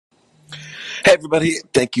Hey, everybody.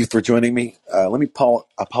 Thank you for joining me. Let me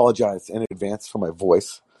apologize in advance for my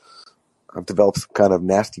voice. I've developed some kind of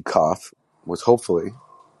nasty cough, which hopefully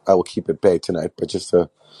I will keep at bay tonight, but just a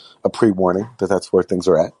pre-warning that that's where things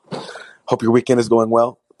are at. Hope your weekend is going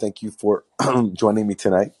well. Thank you for joining me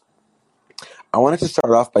tonight. I wanted to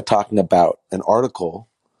start off by talking about an article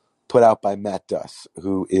put out by Matt Duss,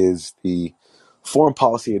 who is the foreign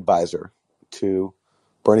policy advisor to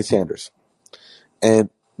Bernie Sanders.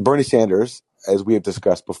 And Bernie Sanders, as we have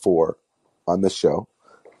discussed before on this show,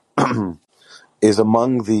 is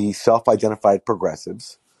among the self-identified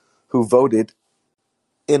progressives who voted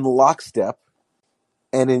in lockstep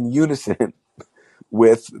and in unison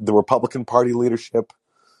with the Republican Party leadership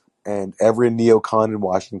and every neocon in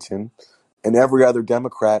Washington and every other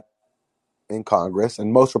Democrat in Congress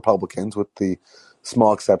and most Republicans, with the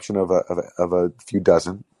small exception of a few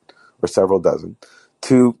dozen or several dozen,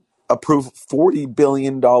 to approve $40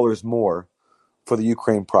 billion more for the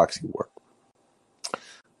Ukraine proxy war,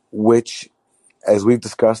 which, as we've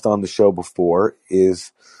discussed on the show before,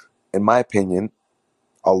 is, in my opinion,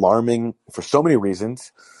 alarming for so many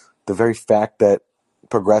reasons. The very fact that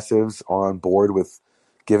progressives are on board with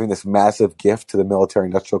giving this massive gift to the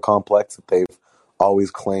military-industrial complex that they've always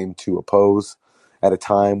claimed to oppose at a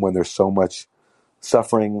time when there's so much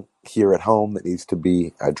suffering here at home that needs to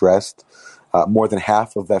be addressed. More than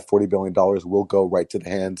half of that $40 billion will go right to the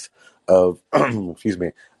hands of,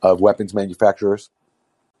 of weapons manufacturers.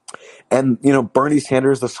 And, Bernie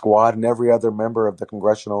Sanders, the squad, and every other member of the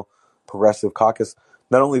Congressional Progressive Caucus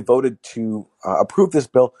not only voted to approve this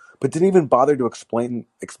bill, but didn't even bother to explain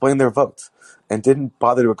their votes, and didn't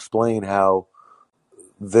bother to explain how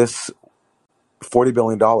this $40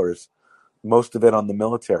 billion, most of it on the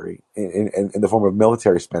military, in the form of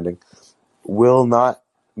military spending, will not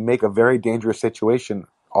make a very dangerous situation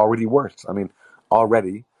already worse. I mean,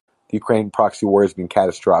 already the Ukraine proxy war has been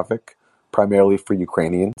catastrophic, primarily for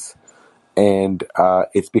Ukrainians. And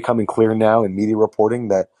it's becoming clear now in media reporting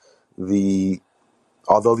that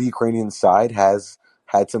although the Ukrainian side has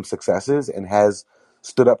had some successes and has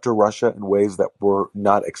stood up to Russia in ways that were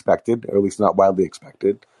not expected, or at least not widely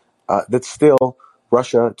expected, that still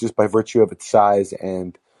Russia, just by virtue of its size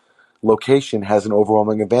and location, has an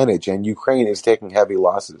overwhelming advantage, and Ukraine is taking heavy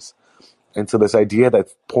losses. And so this idea that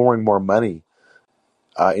pouring more money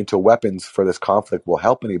into weapons for this conflict will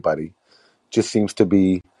help anybody just seems to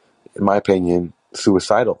be, in my opinion,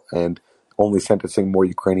 suicidal and only sentencing more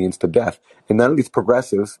Ukrainians to death. And none of these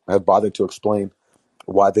progressives have bothered to explain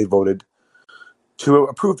why they voted to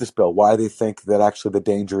approve this bill, why they think that actually the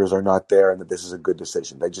dangers are not there and that this is a good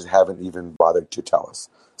decision. They just haven't even bothered to tell us.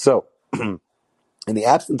 So, in the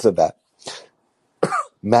absence of that,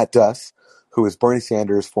 Matt Duss, who is Bernie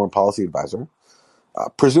Sanders' foreign policy advisor,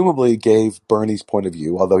 presumably gave Bernie's point of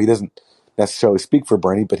view, although he doesn't necessarily speak for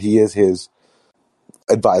Bernie, but he is his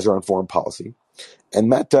advisor on foreign policy. And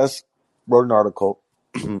Matt Duss wrote an article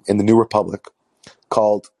in the New Republic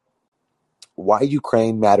called "Why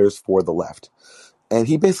Ukraine Matters for the Left." And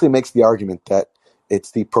he basically makes the argument that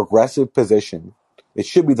it's the progressive position, it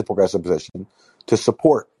should be the progressive position, to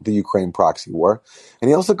support the Ukraine proxy war. And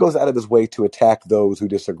he also goes out of his way to attack those who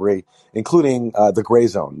disagree, including the Gray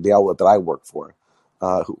Zone, the outlet that I work for.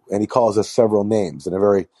 And he calls us several names in a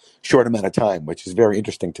very short amount of time, which is very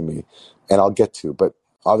interesting to me, and I'll get to. But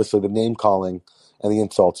obviously the name calling and the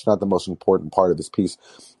insults are not the most important part of this piece.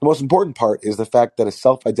 The most important part is the fact that a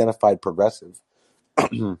self-identified progressive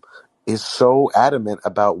is so adamant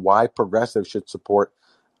about why progressives should support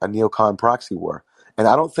a neocon proxy war. And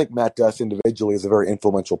I don't think Matt Duss individually is a very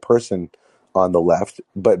influential person on the left,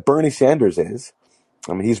 but Bernie Sanders is.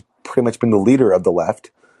 I mean, he's pretty much been the leader of the left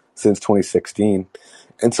since 2016.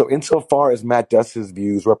 And so insofar as Matt Duss's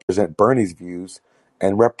views represent Bernie's views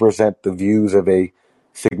and represent the views of a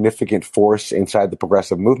significant force inside the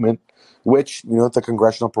progressive movement, which, the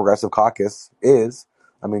Congressional Progressive Caucus is,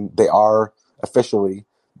 I mean, they are officially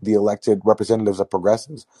the elected representatives of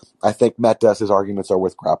progressives, I think Matt Duss's arguments are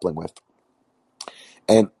worth grappling with.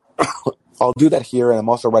 And I'll do that here, and I'm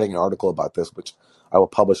also writing an article about this, which I will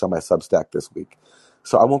publish on my Substack this week.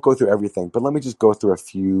 So I won't go through everything, but let me just go through a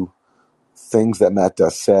few things that Matt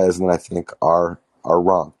Duss says and that I think are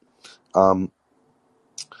wrong.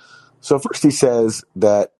 So first he says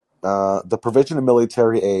that the provision of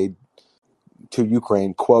military aid to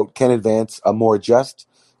Ukraine, quote, can advance a more just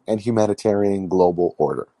and humanitarian global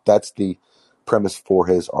order. That's the premise for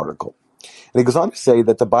his article. And he goes on to say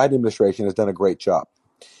that the Biden administration has done a great job.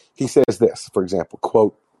 He says this, for example,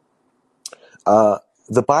 quote,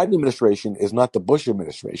 the Biden administration is not the Bush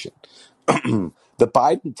administration. The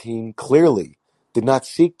Biden team clearly did not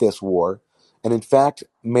seek this war and in fact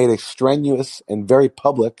made a strenuous and very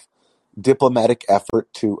public diplomatic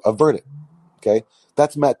effort to avert it. Okay,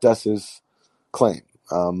 that's Matt Duss's claim,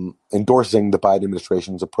 endorsing the Biden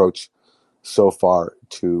administration's approach so far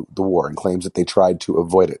to the war, and claims that they tried to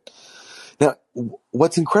avoid it. Now,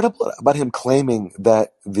 what's incredible about him claiming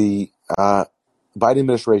that the Biden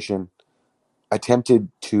administration attempted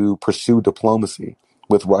to pursue diplomacy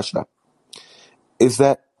with Russia is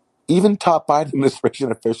that even top Biden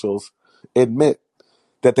administration officials admit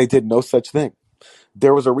that they did no such thing.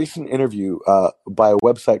 There was a recent interview by a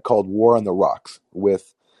website called War on the Rocks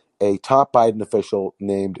with a top Biden official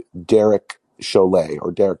named Derek Chollet,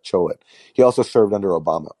 or Derek Chollet. He also served under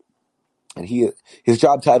Obama. And his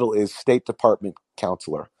job title is State Department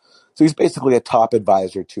Counselor. So he's basically a top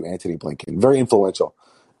advisor to Antony Blinken, very influential,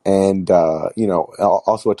 and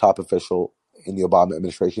also a top official in the Obama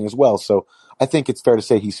administration as well. So I think it's fair to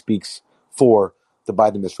say he speaks for the Biden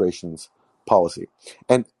administration's policy.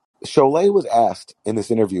 And Chollet was asked in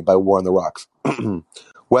this interview by War on the Rocks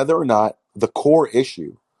whether or not the core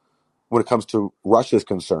issue when it comes to Russia's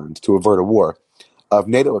concerns to avert a war of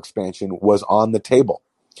NATO expansion was on the table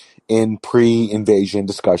in pre-invasion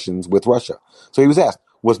discussions with Russia. So he was asked,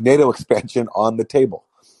 was NATO expansion on the table?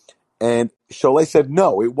 And Chollet said,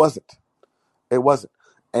 no, it wasn't. It wasn't.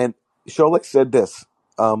 And Chollet said this,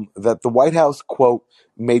 that the White House, quote,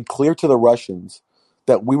 made clear to the Russians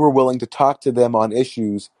that we were willing to talk to them on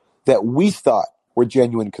issues that we thought were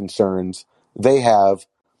genuine concerns they have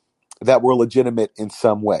that were legitimate in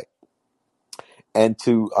some way. And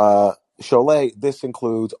to Chollet, this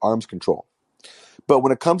includes arms control. But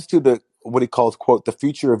when it comes to what he calls, quote, the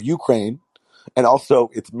future of Ukraine and also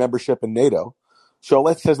its membership in NATO,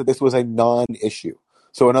 Chollet says that this was a non-issue.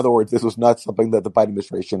 So in other words, this was not something that the Biden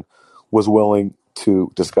administration was willing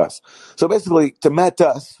to discuss. So basically, to Matt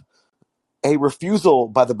Duss, a refusal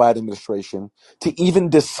by the Biden administration to even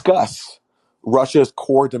discuss Russia's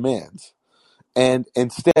core demands, and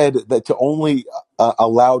instead that to only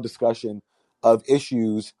allow discussion of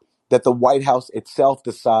issues that the White House itself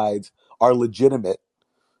decides are legitimate,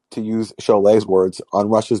 to use Chollet's words, on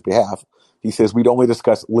Russia's behalf. He says we'd only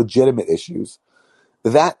discuss legitimate issues.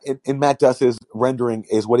 That, in Matt Duss's rendering,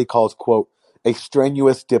 is what he calls, quote, a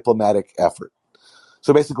strenuous diplomatic effort.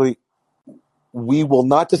 So basically, we will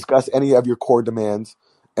not discuss any of your core demands,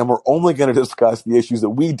 and we're only going to discuss the issues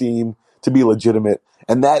that we deem to be legitimate.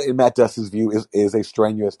 And that, in Matt Duss's view, is a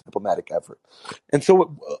strenuous diplomatic effort. And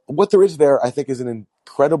so what there is there, I think, is an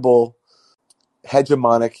incredible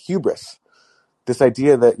hegemonic hubris. This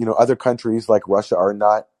idea that, other countries like Russia are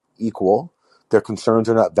not equal, their concerns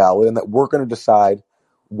are not valid, and that we're going to decide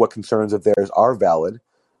what concerns of theirs are valid,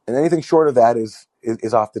 and anything short of that is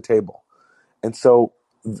off the table. And so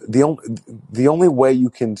the only way you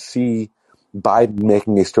can see Biden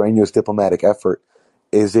making a strenuous diplomatic effort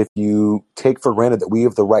is if you take for granted that we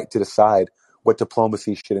have the right to decide what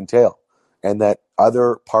diplomacy should entail, and that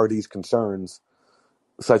other parties' concerns,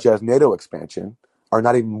 such as NATO expansion, are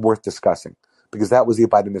not even worth discussing, because that was the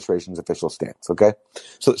Biden administration's official stance. Okay,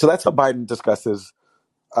 so that's how Biden discusses.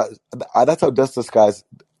 That's how Duss discusses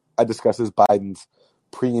Biden's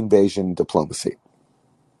pre-invasion diplomacy.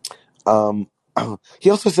 He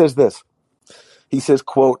also says this. He says,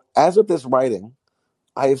 quote, as of this writing,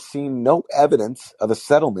 I have seen no evidence of a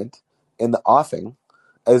settlement in the offing,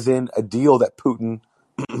 as in a deal that Putin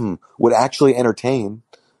would actually entertain,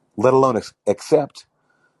 let alone accept,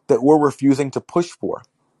 that we're refusing to push for.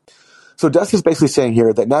 So Duss is basically saying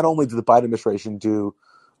here that not only did the Biden administration do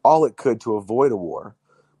all it could to avoid a war,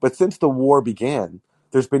 but since the war began,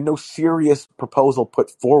 there's been no serious proposal put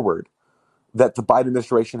forward that the Biden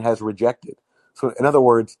administration has rejected. So in other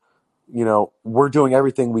words, we're doing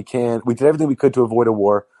everything we can. We did everything we could to avoid a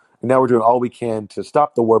war, and now we're doing all we can to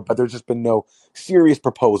stop the war, but there's just been no serious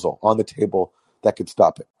proposal on the table that could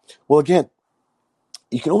stop it. Well, again,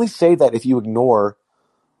 you can only say that if you ignore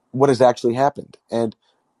what has actually happened. And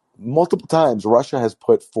multiple times, Russia has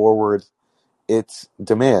put forward its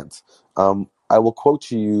demands. I will quote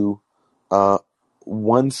to you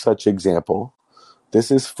one such example.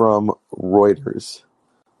 This is from Reuters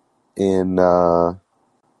in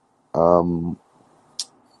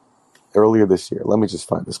earlier this year. Let me just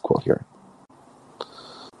find this quote here.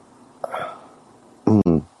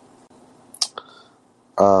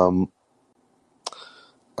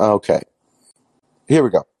 Okay, here we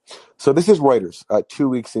go. So this is Reuters, 2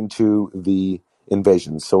 weeks into the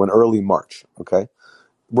invasion, so in early March, okay,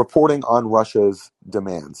 reporting on Russia's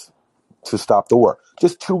demands to stop the war,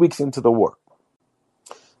 just 2 weeks into the war.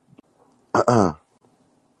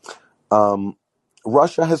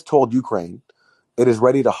 Russia has told Ukraine it is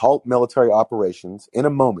ready to halt military operations in a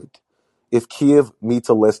moment if Kiev meets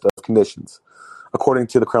a list of conditions. According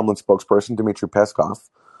to the Kremlin spokesperson Dmitry Peskov,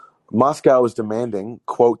 Moscow is demanding,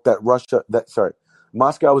 quote,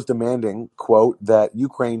 Moscow is demanding, quote, that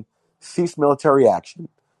Ukraine cease military action,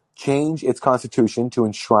 change its constitution to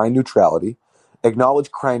enshrine neutrality,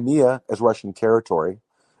 acknowledge Crimea as Russian territory,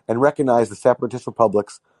 and recognize the separatist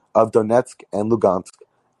republics of Donetsk and Lugansk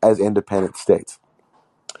as independent states.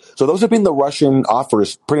 So those have been the Russian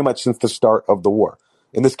offers pretty much since the start of the war,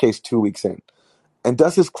 in this case, 2 weeks in. And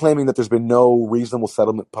Duss is claiming that there's been no reasonable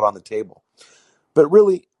settlement put on the table. But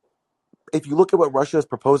really, if you look at what Russia is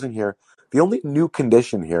proposing here, the only new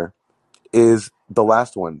condition here is the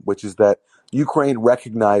last one, which is that Ukraine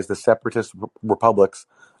recognize the separatist republics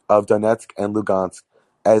of Donetsk and Lugansk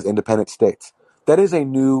as independent states. That is a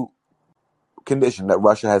new condition that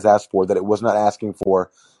Russia has asked for, that it was not asking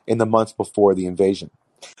for in the months before the invasion.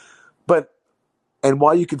 And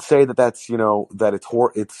while you could say that that's,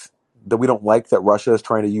 that it's that we don't like that Russia is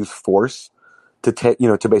trying to use force to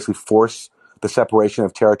to basically force the separation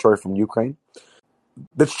of territory from Ukraine,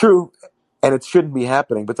 that's true, and it shouldn't be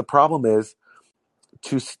happening. But the problem is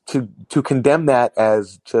to condemn that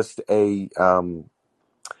as just a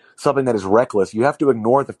something that is reckless. You have to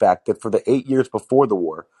ignore the fact that for the 8 years before the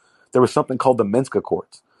war, there was something called the Minsk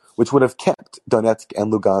Accords, which would have kept Donetsk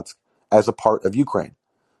and Lugansk as a part of Ukraine,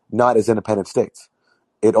 not as independent states.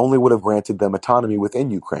 It only would have granted them autonomy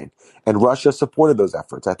within Ukraine. And Russia supported those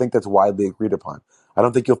efforts. I think that's widely agreed upon. I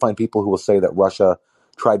don't think you'll find people who will say that Russia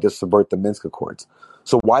tried to subvert the Minsk Accords.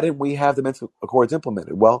 So why didn't we have the Minsk Accords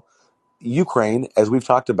implemented? Well, Ukraine, as we've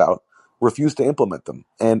talked about, refused to implement them.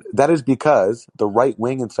 And that is because the right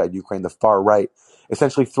wing inside Ukraine, the far right,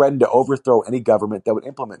 essentially threatened to overthrow any government that would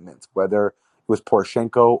implement Minsk, whether it was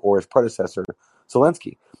Poroshenko or his predecessor,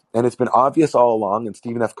 Zelensky. And it's been obvious all along, and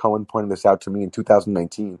Stephen F. Cohen pointed this out to me in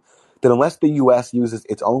 2019, that unless the U.S. uses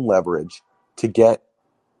its own leverage to get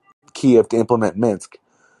Kiev to implement Minsk,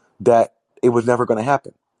 that it was never going to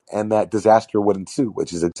happen, and that disaster would ensue,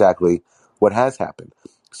 which is exactly what has happened.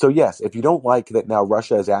 So yes, if you don't like that now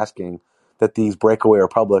Russia is asking that these breakaway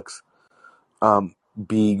republics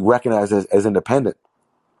be recognized as independent,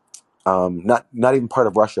 not even part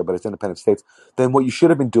of Russia, but as independent states, then what you should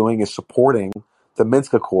have been doing is supporting the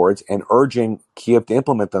Minsk Accords and urging Kiev to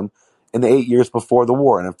implement them in the 8 years before the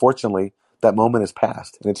war. And unfortunately, that moment has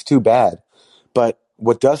passed, and it's too bad. But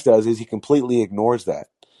what Duss does is he completely ignores that.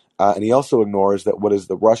 And he also ignores that what is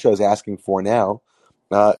that Russia is asking for now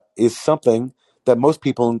is something that most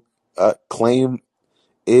people claim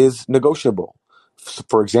is negotiable.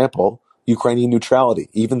 For example, Ukrainian neutrality.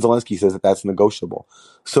 Even Zelensky says that that's negotiable.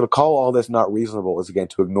 So to call all this not reasonable is, again,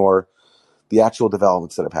 to ignore the actual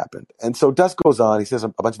developments that have happened. And so Duss goes on. He says a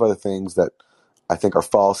bunch of other things that I think are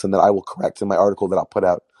false and that I will correct in my article that I'll put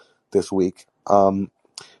out this week.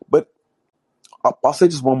 But I'll say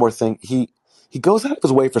just one more thing. He goes out of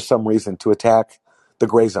his way for some reason to attack the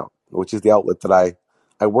Gray Zone, which is the outlet that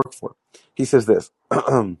I work for. He says this.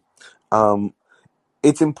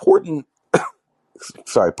 It's important.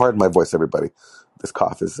 Sorry, pardon my voice, everybody. This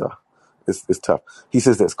cough is tough. He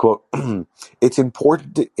says this, quote, it's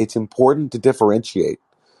important to differentiate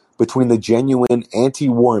between the genuine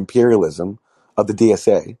anti-war imperialism of the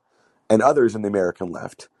DSA and others in the American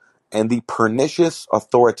left and the pernicious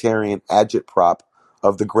authoritarian agitprop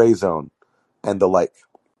of the Gray Zone and the like.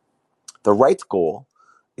 The right's goal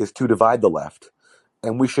is to divide the left,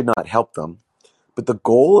 and we should not help them. But the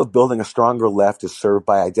goal of building a stronger left is served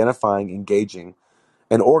by identifying, engaging,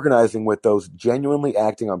 and organizing with those genuinely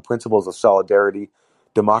acting on principles of solidarity,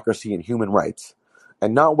 democracy, and human rights,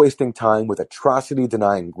 and not wasting time with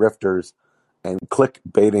atrocity-denying grifters and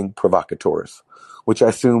clickbaiting provocateurs, which I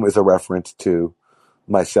assume is a reference to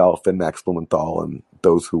myself and Max Blumenthal and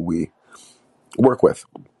those who we work with.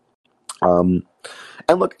 And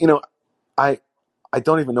look, I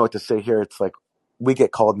don't even know what to say here. It's like we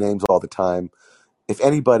get called names all the time. If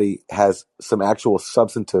anybody has some actual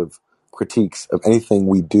substantive critiques of anything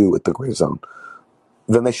we do at the Gray Zone,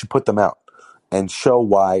 then they should put them out and show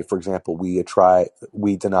why, for example, we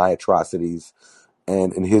deny atrocities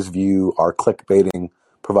and, in his view, are clickbaiting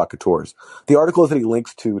provocateurs. The articles that he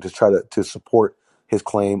links to try to support his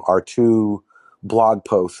claim are 2 blog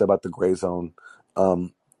posts about the Gray Zone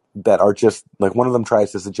that are just, like, one of them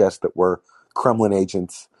tries to suggest that we're Kremlin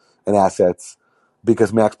agents and assets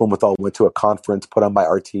because Max Blumenthal went to a conference put on by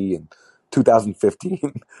RT in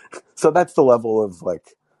 2015. So that's the level of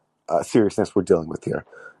seriousness we're dealing with here.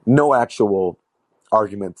 No actual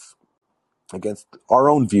arguments against our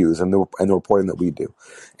own views and the reporting that we do.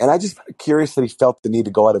 And I just found it curious that he felt the need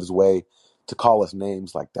to go out of his way to call us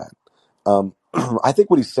names like that. I think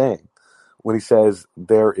what he's saying, when he says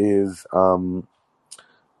there is no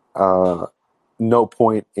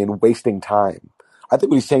point in wasting time. I think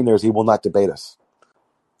what he's saying there is he will not debate us.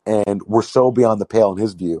 And we're so beyond the pale in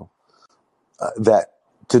his view that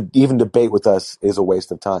to even debate with us is a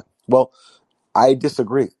waste of time. Well, I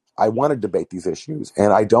disagree. I want to debate these issues,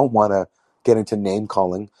 and I don't want to get into name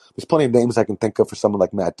calling. There's plenty of names I can think of for someone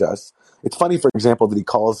like Matt Duss. It's funny, for example, that he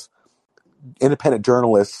calls independent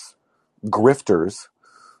journalists grifters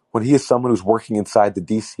when he is someone who's working inside the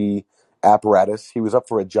D.C. apparatus. He was up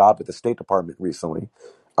for a job at the State Department recently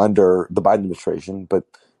under the Biden administration, but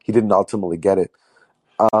he didn't ultimately get it.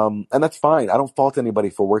 And that's fine. I don't fault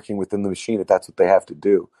anybody for working within the machine if that's what they have to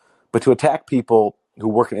do. But to attack people who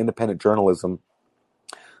work in independent journalism,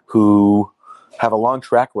 who have a long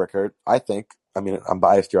track record, I think, I mean, I'm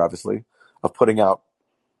biased here, obviously, of putting out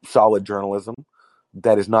solid journalism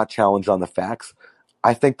that is not challenged on the facts,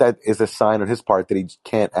 I think that is a sign on his part that he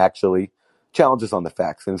can't actually challenge us on the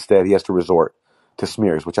facts. Instead, he has to resort to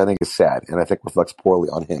smears, which I think is sad and I think reflects poorly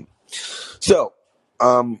on him. So,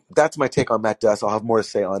 that's my take on Matt Duss. I'll have more to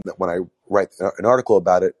say on that when I write an article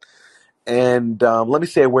about it. And let me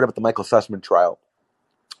say a word about the Michael Sussman trial.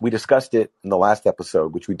 We discussed it in the last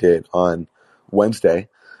episode, which we did on Wednesday.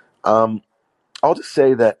 I'll just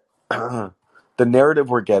say that the narrative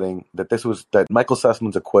we're getting that Michael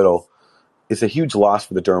Sussman's acquittal is a huge loss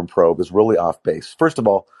for the Durham probe is really off base. First of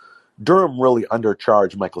all, Durham really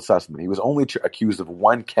undercharged Michael Sussman. He was only accused of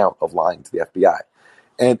one count of lying to the FBI.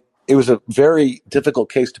 And it was a very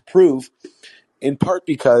difficult case to prove, in part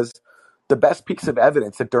because the best piece of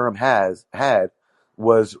evidence that Durham had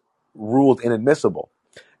was ruled inadmissible.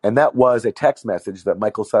 And that was a text message that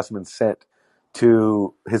Michael Sussman sent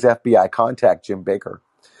to his FBI contact, Jim Baker,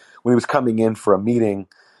 when he was coming in for a meeting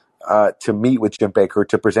to meet with Jim Baker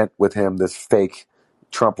to present with him this fake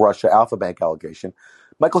Trump-Russia Alpha Bank allegation.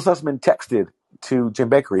 Michael Sussman texted to Jim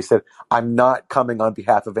Baker. He said, "I'm not coming on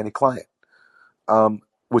behalf of any client,"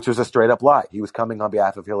 which was a straight-up lie. He was coming on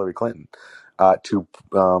behalf of Hillary Clinton to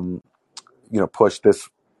push this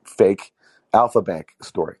fake Alpha Bank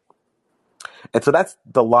story. And so that's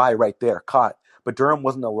the lie right there, caught. But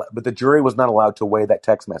but the jury was not allowed to weigh that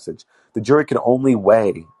text message. The jury could only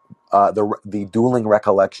weigh the dueling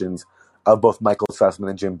recollections of both Michael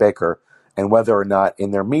Sussman and Jim Baker, and whether or not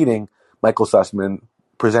in their meeting Michael Sussman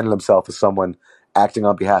presented himself as someone acting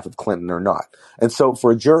on behalf of Clinton or not. And so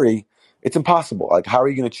for a jury, it's impossible. Like, how are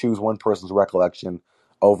you going to choose one person's recollection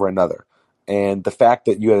over another? And the fact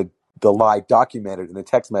that you had the lie documented in the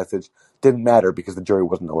text message didn't matter because the jury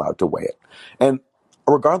wasn't allowed to weigh it. And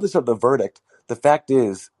regardless of the verdict, the fact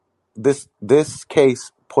is this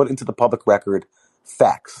case put into the public record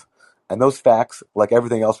facts. And those facts, like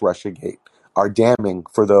everything else Russiagate, are damning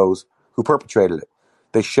for those who perpetrated it.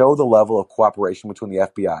 They show the level of cooperation between the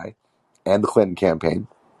FBI and the Clinton campaign,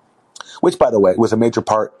 which, by the way, was a major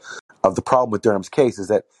part of the problem with Durham's case, is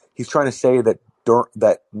that he's trying to say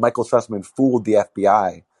that Michael Sussman fooled the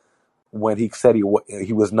FBI when he said he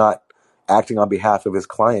was not acting on behalf of his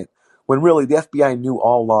client, when really the FBI knew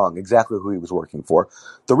all along exactly who he was working for.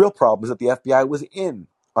 The real problem is that the FBI was in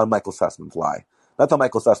on Michael Sussman's lie. Not that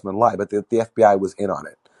Michael Sussman lied, but the FBI was in on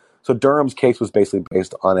it. So Durham's case was basically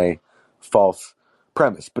based on a false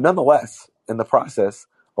premise. But nonetheless, in the process,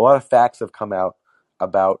 a lot of facts have come out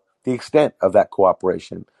about the extent of that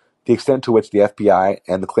cooperation, the extent to which the FBI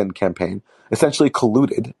and the Clinton campaign essentially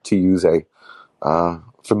colluded, to use a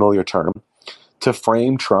familiar term, to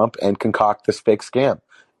frame Trump and concoct this fake scam.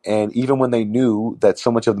 And even when they knew that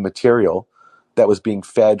so much of the material that was being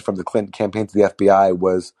fed from the Clinton campaign to the FBI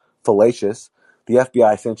was fallacious, the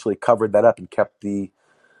FBI essentially covered that up and kept the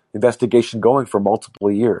investigation going for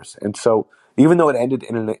multiple years. And so even though it ended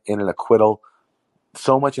in an acquittal,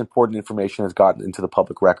 so much important information has gotten into the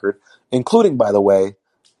public record, including, by the way,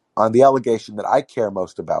 on the allegation that I care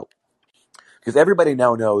most about. Because everybody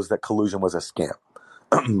now knows that collusion was a scam.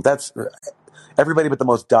 That's everybody but the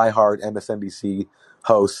most diehard MSNBC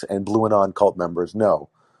hosts and Blue Anon cult members know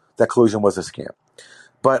that collusion was a scam.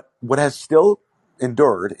 But what has still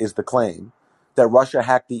endured is the claim that Russia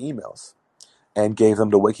hacked the emails and gave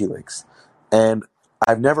them to WikiLeaks. And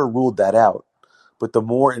I've never ruled that out. But the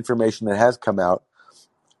more information that has come out,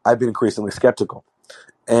 I've been increasingly skeptical.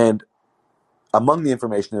 And among the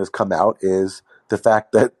information that has come out is the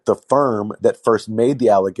fact that the firm that first made the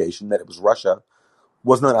allegation that it was Russia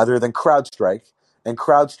was none other than CrowdStrike. And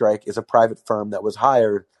CrowdStrike is a private firm that was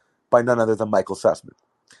hired by none other than Michael Sussman.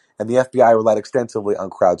 And the FBI relied extensively on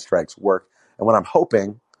CrowdStrike's work. And what I'm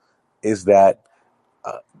hoping is that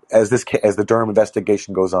as the Durham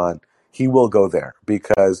investigation goes on, he will go there,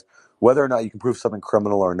 because whether or not you can prove something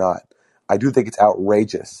criminal or not, I do think it's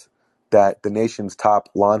outrageous that the nation's top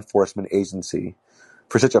law enforcement agency,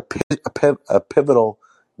 for such a pivotal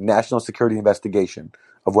national security investigation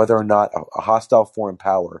of whether or not a hostile foreign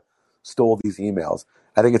power stole these emails,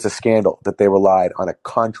 I think it's a scandal that they relied on a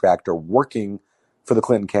contractor working for the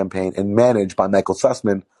Clinton campaign and managed by Michael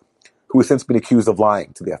Sussman, who has since been accused of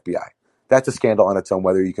lying to the FBI. That's a scandal on its own,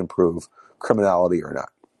 whether you can prove criminality or not.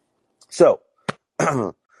 So,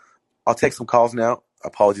 I'll take some calls now.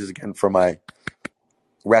 Apologies again for my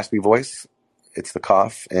raspy voice. It's the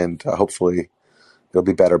cough, and hopefully it'll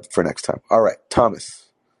be better for next time. All right, Thomas,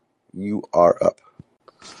 you are up.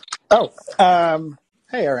 Oh,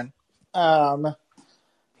 hey, Aaron. I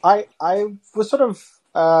was sort of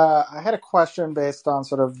I had a question based on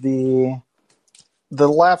sort of the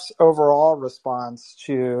left's overall response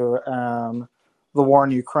to the war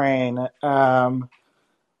in Ukraine, and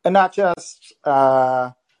not just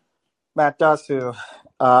Matt Duss, who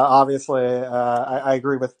obviously I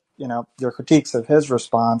agree with your critiques of his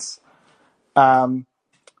response,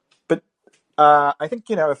 but I think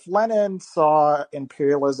if Lenin saw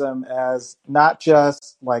imperialism as not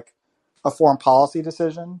just like a foreign policy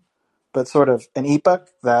decision, but sort of an epoch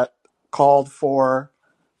that called for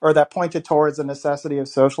or that pointed towards the necessity of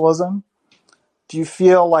socialism. Do you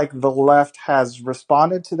feel like the left has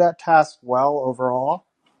responded to that task well overall?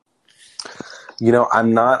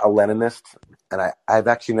 I'm not a Leninist, and I've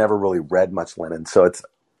actually never really read much Lenin, so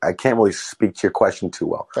I can't really speak to your question too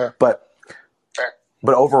well. Fair. But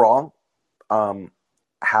overall,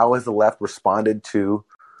 how has the left responded to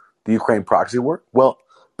the Ukraine proxy war? Well,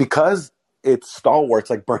 because its stalwarts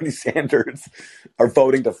like Bernie Sanders are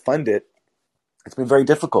voting to fund it, it's been very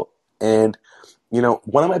difficult. And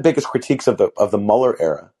one of my biggest critiques of the Mueller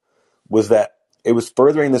era was that it was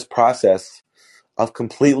furthering this process of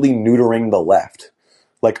completely neutering the left.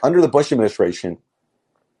 Like under the Bush administration,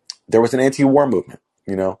 there was an anti-war movement.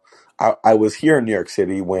 I was here in New York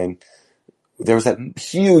City when there was that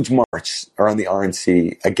huge march around the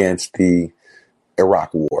RNC against the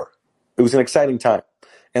Iraq war. It was an exciting time.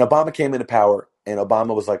 And Obama came into power, and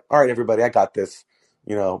Obama was like, all right, everybody, I got this.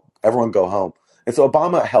 Everyone go home. And so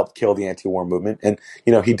Obama helped kill the anti-war movement. And,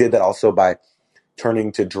 he did that also by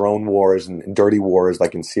turning to drone wars and dirty wars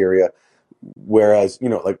like in Syria. Whereas,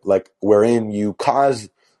 like wherein you cause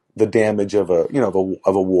the damage of a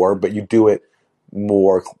war, but you do it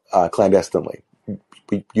more clandestinely.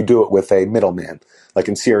 You do it with a middleman. Like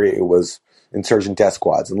in Syria, it was insurgent death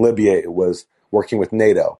squads. In Libya, it was working with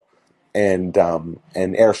NATO and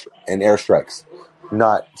airstrikes,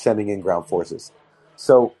 not sending in ground forces.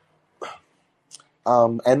 So,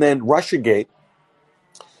 and then Russiagate,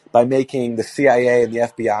 by making the CIA and the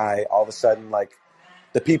FBI all of a sudden like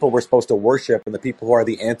the people we're supposed to worship and the people who are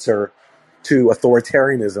the answer to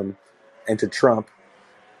authoritarianism and to Trump.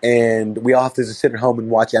 And we all have to just sit at home and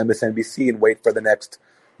watch MSNBC and wait for the next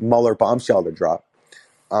Mueller bombshell to drop.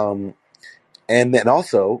 And then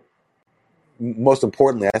also, most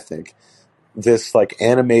importantly, I think, this like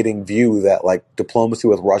animating view that like diplomacy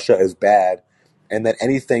with Russia is bad and that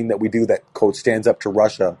anything that we do that, quote, stands up to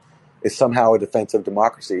Russia is somehow a defense of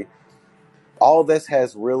democracy. All of this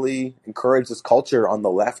has really encouraged this culture on the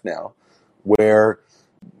left now where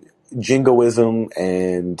jingoism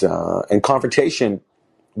and confrontation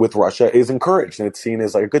with Russia is encouraged and it's seen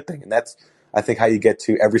as like a good thing. And that's, I think, how you get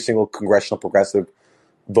to every single congressional progressive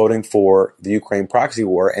voting for the Ukraine proxy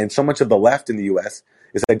war. And so much of the left in the U.S.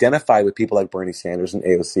 is identified with people like Bernie Sanders and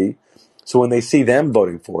AOC. So when they see them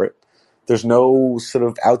voting for it, there's no sort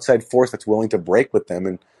of outside force that's willing to break with them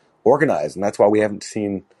and organize. And that's why we haven't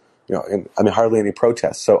seen, hardly any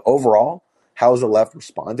protests. So overall, how has the left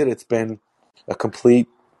responded? It's been a complete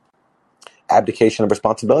abdication of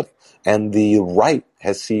responsibility. And the right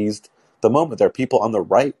has seized the moment. There are people on the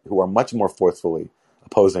right who are much more forcefully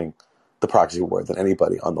opposing the proxy war than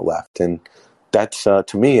anybody on the left. And that's, to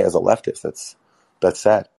me, as a leftist, that's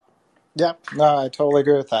sad. Yeah, no, I totally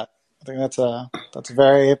agree with that. I think that's a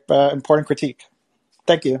very important critique.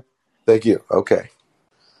 Thank you. Thank you. Okay.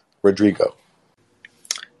 Rodrigo.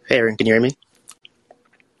 Hey, Aaron, can you hear me?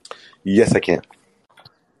 Yes, I can.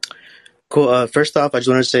 Cool. First off, I just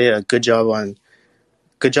want to say good job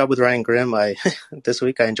with Ryan Grimm. This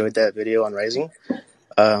week I enjoyed that video on Rising.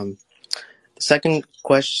 The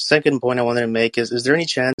second point I wanted to make is there any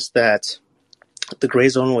chance that the gray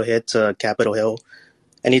zone will hit Capitol Hill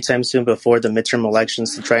anytime soon before the midterm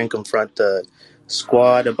elections to try and confront the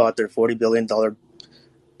squad about their $40 billion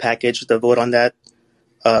package, the vote on that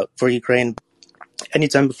for Ukraine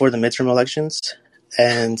anytime before the midterm elections?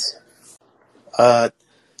 And the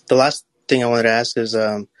last thing I wanted to ask is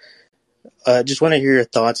just want to hear your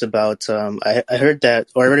thoughts about I heard that,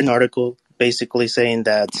 or I read an article basically saying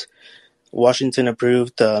that Washington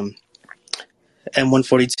approved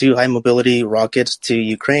M142 high mobility rockets to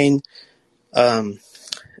Ukraine. Do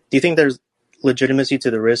you think there's legitimacy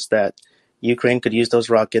to the risk that Ukraine could use those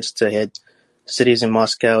rockets to hit cities in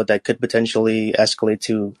Moscow that could potentially escalate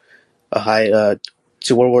to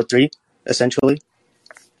to World War III, essentially?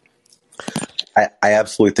 I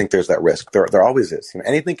absolutely think there's that risk. There always is.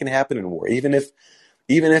 Anything can happen in war. Even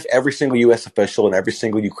if every single U.S. official and every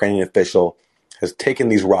single Ukrainian official has taken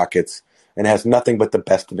these rockets and has nothing but the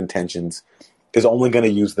best of intentions, is only going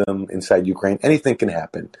to use them inside Ukraine, anything can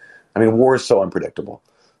happen. I mean, war is so unpredictable.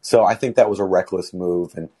 So I think that was a reckless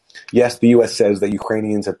move. And yes, the U.S. says that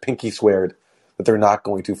Ukrainians have pinky sweared that they're not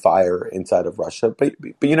going to fire inside of Russia, but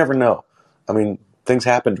you never know. I mean, things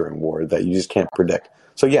happen during war that you just can't predict.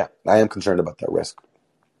 So yeah, I am concerned about that risk.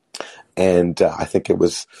 And I think it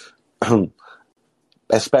was,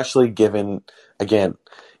 especially given, again,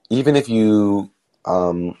 even if you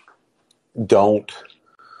don't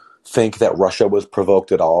think that Russia was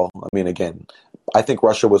provoked at all. I mean, again, I think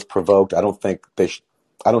Russia was provoked. I don't think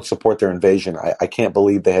I don't support their invasion. I can't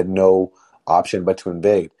believe they had no option but to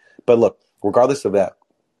invade. But look, regardless of that,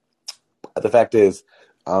 the fact is,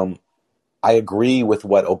 I agree with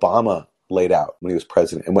what Obama laid out when he was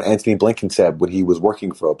president and what Anthony Blinken said when he was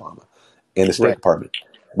working for Obama in the State Right. Department,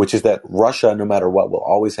 which is that Russia, no matter what, will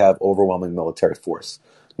always have overwhelming military force,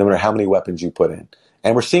 no matter how many weapons you put in.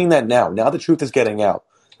 And we're seeing that now. Now the truth is getting out.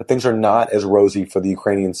 That things are not as rosy for the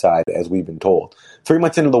Ukrainian side as we've been told. 3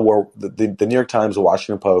 months into the war, the New York Times, the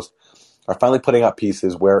Washington Post are finally putting out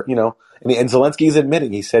pieces where, and Zelensky is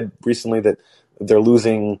admitting, he said recently that they're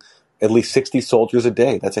losing at least 60 soldiers a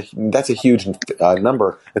day. That's a huge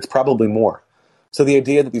number. It's probably more. So the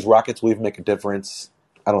idea that these rockets will even make a difference,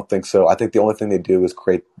 I don't think so. I think the only thing they do is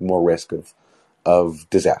create more risk of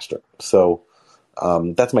disaster. So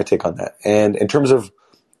that's my take on that. And in terms of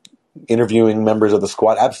interviewing members of the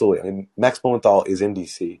squad, absolutely. I mean, Max Blumenthal is in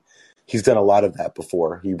DC. He's done a lot of that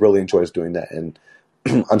before. He really enjoys doing that, and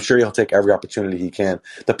I'm sure he'll take every opportunity he can.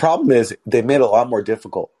 The problem is they've made it a lot more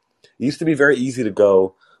difficult. It used to be very easy to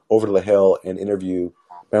go over to the Hill and interview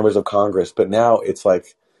members of Congress, but now it's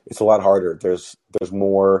a lot harder. There's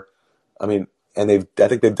more. I mean, and I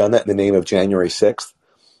think they've done that in the name of January 6th.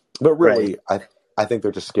 But really, Right. I think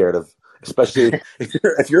they're just scared of, especially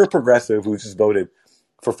if you're a progressive who's just voted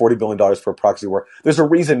for $40 billion for a proxy war. There's a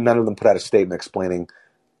reason none of them put out a statement explaining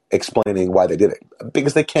why they did it,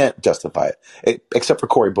 because they can't justify it, except for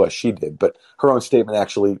Cori Bush. She did, but her own statement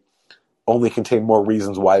actually only contained more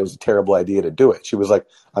reasons why it was a terrible idea to do it. She was like,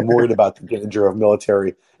 I'm worried about the danger of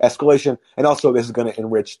military escalation, and also this is going to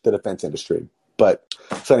enrich the defense industry. But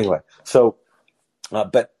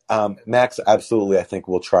Max absolutely, I think,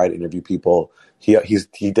 will try to interview people. He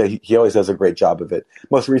always does a great job of it.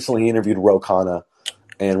 Most recently, he interviewed Ro Khanna,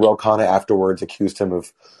 and Ro Khanna afterwards accused him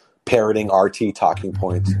of parroting RT talking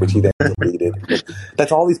points, which he then deleted. But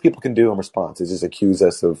that's all these people can do in response, is just accuse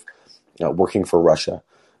us of working for Russia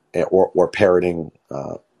or parroting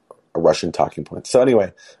a Russian talking point. So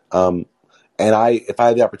anyway, and if I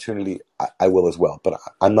had the opportunity, I will as well. But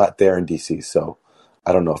I'm not there in DC, so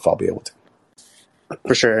I don't know if I'll be able to.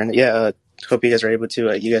 For sure. And hope you guys are able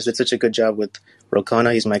to. You guys did such a good job with Ro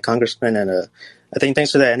Khanna. He's my congressman. And I think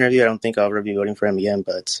thanks for that interview. I don't think I'll ever be voting for him again.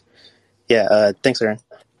 But thanks, Aaron.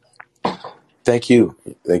 Thank you.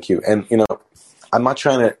 And, I'm not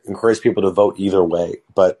trying to encourage people to vote either way,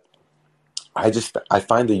 but I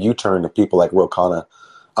find the U-turn of people like Ro Khanna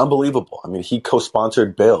unbelievable. I mean, he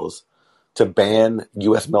co-sponsored bills to ban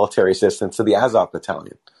U.S. military assistance to the Azov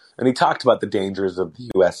battalion. And he talked about the dangers of the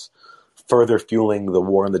U.S. further fueling the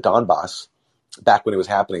war in the Donbass back when it was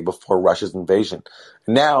happening before Russia's invasion.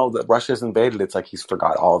 Now that Russia's invaded, it's like he's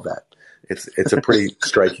forgot all of that. It's a pretty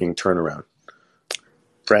striking turnaround.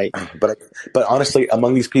 Right. But honestly,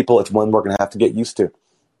 among these people, it's one we're going to have to get used to.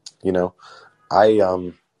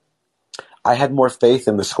 I had more faith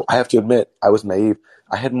in the squad. I have to admit, I was naive.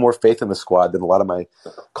 I had more faith in the squad than a lot of my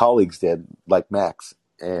colleagues did, like Max,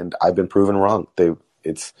 and I've been proven wrong.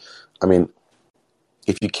 If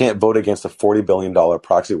you can't vote against a $40 billion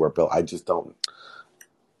proxy war bill, I just don't.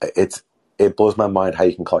 It blows my mind how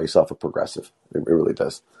you can call yourself a progressive. It really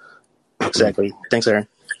does. Exactly. Thanks, Aaron.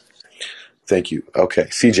 Thank you. Okay,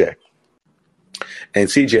 CJ. And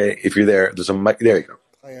CJ, if you're there, there's a mic. There you go.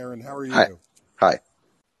 Hi, Aaron. How are you? Hi.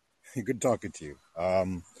 Good talking to you.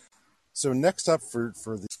 So next up for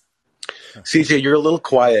the CJ, you're a little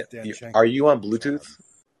quiet. Are you on Bluetooth?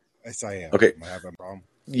 Yes, I am. Okay. Am I having a problem?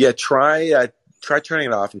 Yeah, try turning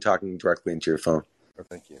it off and talking directly into your phone. Oh,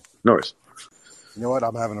 thank you. No worries. You know what?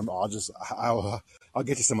 I'll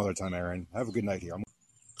get you some other time, Aaron. Have a good night here.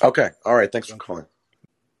 Okay. All right. Thanks for calling.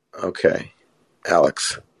 Okay,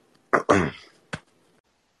 Alex.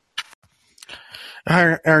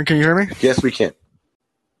 Hi, Aaron, can you hear me? Yes, we can.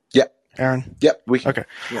 Yep. Aaron? Yep, we can. Okay.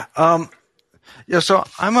 Yeah. Yeah, so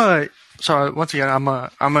once again, I'm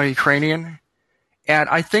a Ukrainian, and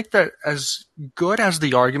I think that as good as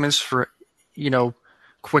the arguments for,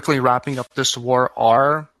 quickly wrapping up this war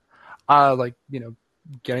are,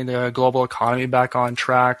 getting the global economy back on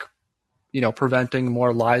track, preventing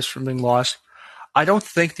more lives from being lost, I don't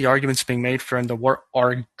think the arguments being made for end the war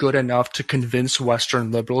are good enough to convince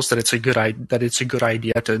Western liberals that it's a good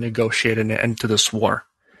idea to negotiate an end to this war.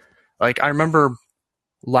 Like, I remember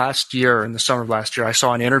last year, in the summer of last year, I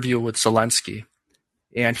saw an interview with Zelensky,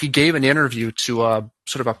 and he gave an interview to a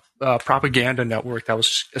sort of a propaganda network that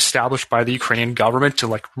was established by the Ukrainian government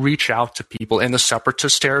to reach out to people in the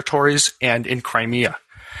separatist territories and in Crimea.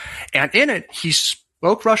 And in it, he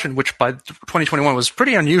spoke Russian, which by 2021 was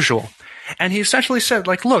pretty unusual. And he essentially said,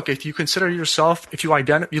 look, if you consider yourself, if you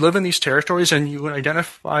live in these territories and you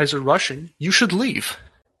identify as a Russian, you should leave.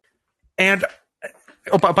 And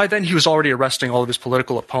by then, he was already arresting all of his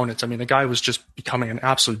political opponents. I mean, the guy was just becoming an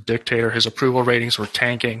absolute dictator. His approval ratings were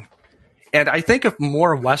tanking. And I think if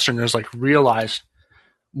more Westerners realized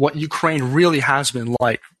what Ukraine really has been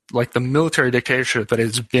like the military dictatorship that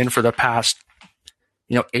it's been for the past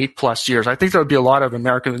 8+ years, I think there would be a lot of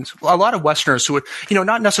Americans, a lot of Westerners who would,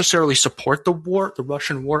 not necessarily support the war, the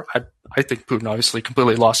Russian war. I think Putin obviously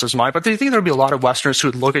completely lost his mind, but I think there would be a lot of Westerners who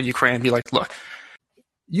would look at Ukraine and be like, look,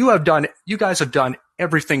 you guys have done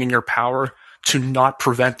everything in your power to not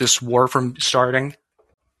prevent this war from starting.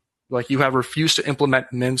 You have refused to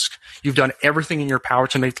implement Minsk. You've done everything in your power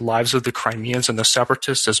to make the lives of the Crimeans and the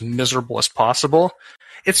separatists as miserable as possible.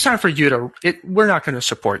 It's time for you we're not going to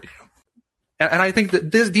support you. And I think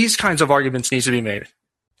that these kinds of arguments need to be made.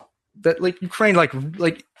 That Ukraine,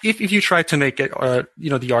 if you try to make it,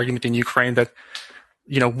 the argument in Ukraine that,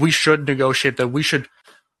 we should negotiate, that we should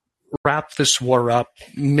wrap this war up,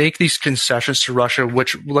 make these concessions to Russia,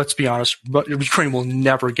 which, let's be honest, Ukraine will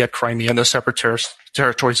never get Crimea and the separatist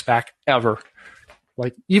territories back, ever.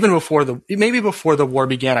 Even before the war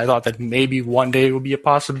began, I thought that maybe one day it would be a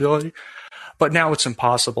possibility, but now it's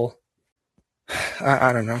impossible.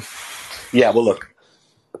 I don't know. Yeah, well, look,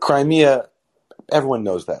 Crimea, everyone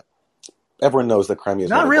knows that. Everyone knows that Crimea is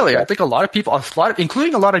not really. I think a lot of people,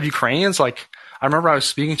 including a lot of Ukrainians, I remember I was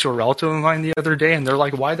speaking to a relative of mine the other day, and they're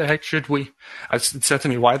like, why the heck should we? It said to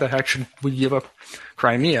me, why the heck should we give up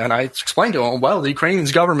Crimea? And I explained to them, well, the Ukrainian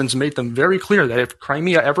government's made them very clear that if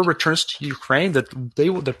Crimea ever returns to Ukraine, that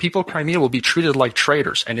the people of Crimea will be treated like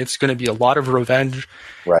traitors, and it's going to be a lot of revenge,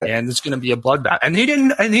 right, and it's going to be a bloodbath. And he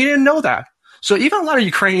didn't know that. So even a lot of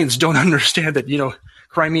Ukrainians don't understand that,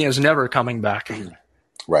 Crimea is never coming back.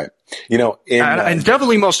 Right. And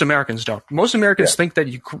definitely most Americans don't. Most Americans think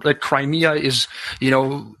that Crimea is,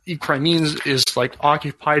 Crimeans is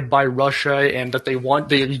occupied by Russia, and that they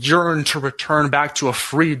yearn to return back to a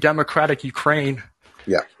free democratic Ukraine.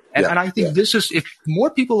 Yeah. And I think this is, if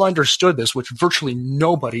more people understood this, which virtually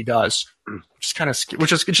nobody does,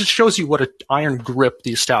 it just shows you what an iron grip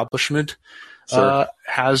the establishment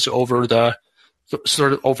has over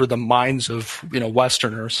the minds of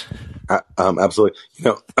Westerners. Absolutely.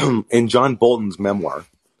 In John Bolton's memoir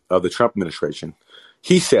of the Trump administration,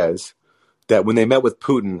 he says that when they met with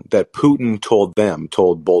Putin, that Putin told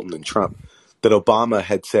Bolton and Trump, that Obama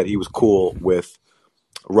had said he was cool with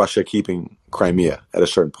Russia keeping Crimea at a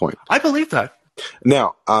certain point. I believe that.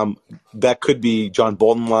 Now, that could be John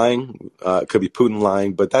Bolton lying, it could be Putin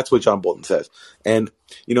lying, but that's what John Bolton says. And,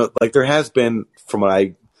 there has been, from what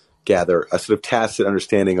I gather, a sort of tacit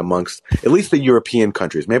understanding amongst at least the European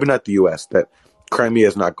countries, maybe not the U.S., that Crimea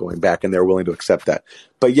is not going back, and they're willing to accept that.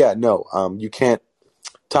 But you can't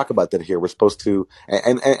talk about that here. We're supposed to,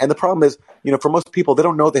 and the problem is, for most people, they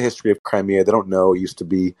don't know the history of Crimea. They don't know it used to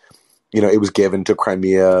be, it was given to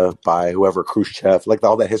Crimea by whoever, Khrushchev,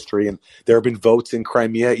 all that history. And there have been votes in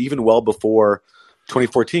Crimea even well before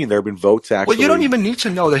 2014. There have been votes actually. Well, you don't even need to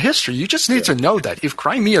know the history. You just need to know that if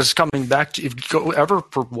Crimea is coming back,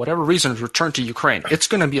 for whatever reason, return to Ukraine, it's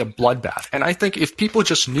going to be a bloodbath. And I think if people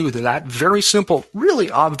just knew that very simple,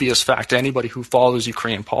 really obvious fact to anybody who follows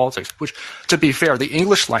Ukrainian politics, which, to be fair, the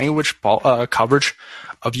English language coverage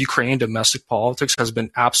of Ukrainian domestic politics has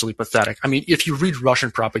been absolutely pathetic. I mean, if you read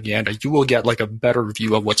Russian propaganda, you will get a better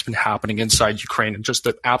view of what's been happening inside Ukraine and just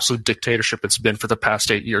the absolute dictatorship it's been for the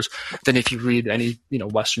past 8 years than if you read any any,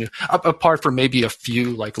 Western, apart from maybe a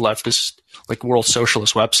few like leftist, like World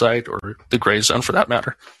Socialist website or the Gray Zone for that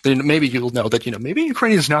matter, then maybe you'll know that, maybe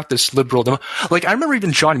Ukraine is not this liberal. Like, I remember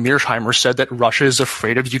even John Mearsheimer said that Russia is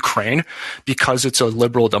afraid of Ukraine because it's a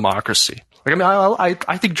liberal democracy. Like,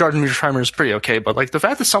 I think John Mearsheimer is pretty okay, but like the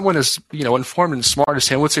fact that someone as, informed and smart as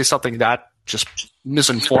him would say something that just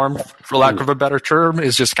misinformed, for lack of a better term,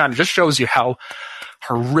 is just kind of just shows you how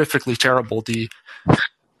horrifically terrible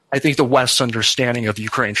I think the West's understanding of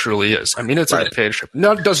Ukraine truly is. I mean, it's a dictatorship.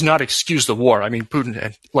 Does not excuse the war. I mean, Putin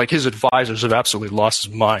and like his advisors have absolutely lost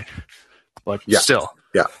his mind. But still.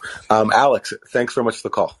 Yeah. Alex, thanks very much for the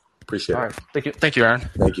call. Appreciate All it. right. Thank you, Aaron.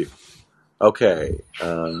 Thank you. Okay.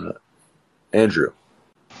 Andrew.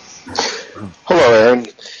 Hello, Aaron.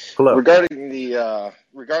 Hello. Regarding the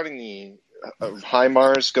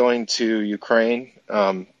HIMARS going to Ukraine,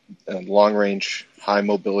 long-range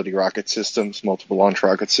high-mobility rocket systems, multiple launch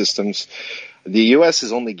rocket systems, the U.S.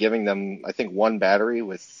 is only giving them, I think, one battery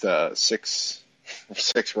with six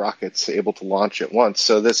rockets able to launch at once.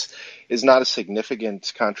 So this is not a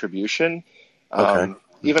significant contribution. Okay.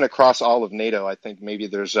 Even across all of NATO, I think maybe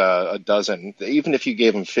there's a dozen. Even if you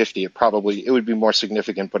gave them 50, it would be more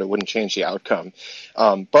significant, but it wouldn't change the outcome.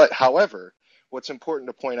 But however, what's important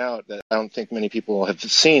to point out that I don't think many people have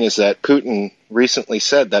seen is that Putin recently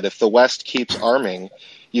said that if the West keeps arming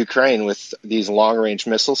Ukraine with these long-range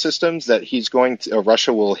missile systems, that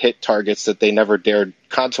Russia will hit targets that they never dared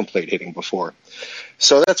contemplate hitting before.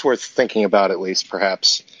 So that's worth thinking about, at least,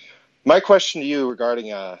 perhaps. My question to you regarding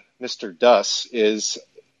Mr. Duss is,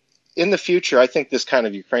 in the future, I think this kind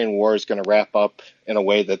of Ukraine war is going to wrap up in a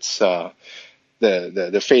way that's the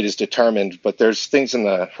fate is determined, but there's things in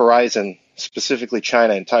the horizon, specifically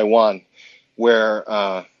China and Taiwan,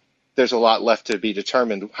 where there's a lot left to be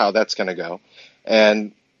determined how that's going to go.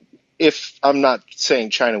 And if I'm not saying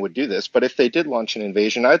China would do this, but if they did launch an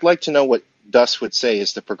invasion, I'd like to know what Duss would say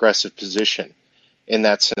is the progressive position in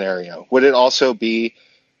that scenario. Would it also be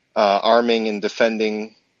arming and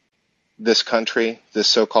defending this country, this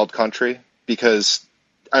so-called country? Because,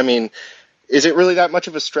 I mean, is it really that much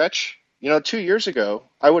of a stretch? 2 years ago,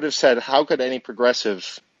 I would have said, how could any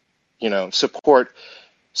progressive, support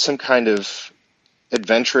some kind of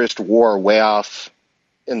adventurous war way off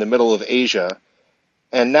in the middle of Asia?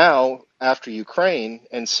 And now, after Ukraine,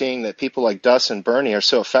 and seeing that people like Duss and Bernie are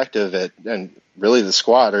so effective at, and really the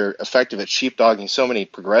squad are effective at sheepdogging so many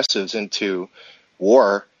progressives into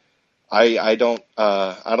war, I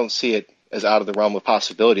don't see it as out of the realm of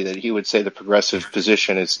possibility that he would say the progressive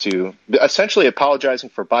position is to essentially apologizing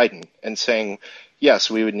for Biden and saying, yes,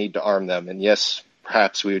 we would need to arm them, and yes,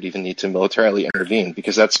 perhaps we would even need to militarily intervene,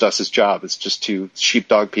 because that's Duss's job. It's just to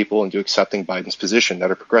sheepdog people into accepting Biden's position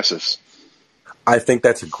that are progressives. I think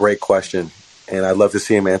that's a great question, and I'd love to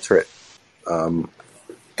see him answer it.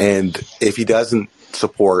 And if he doesn't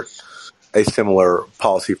support a similar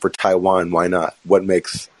policy for Taiwan, why not? What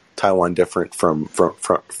makes Taiwan different from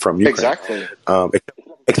Ukraine? Exactly.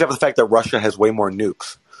 Except for the fact that Russia has way more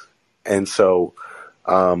nukes, and so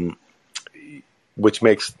which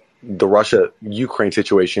makes the Russia-Ukraine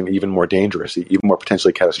situation even more dangerous, even more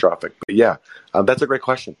potentially catastrophic. But yeah, that's a great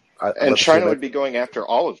question. And China would be going after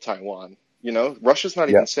all of Taiwan. Russia's not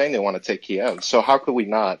even saying they want to take Kiev. So how could we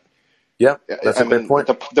not? Yeah, that's a great point.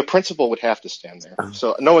 The principle would have to stand there.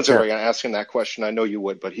 So no one's ever going to ask him that question. I know you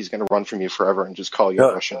would, but he's going to run from you forever and just call you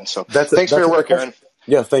Russian. So thanks for your work, Aaron.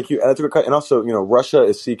 Yeah, thank you. And that's a good question. And also, Russia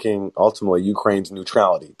is seeking ultimately Ukraine's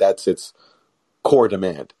neutrality. That's its core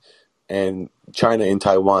demand. And China in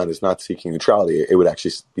Taiwan is not seeking neutrality. It would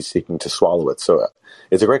actually be seeking to swallow it. So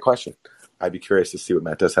it's a great question. I'd be curious to see what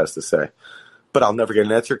Matt Duss has to say. But I'll never get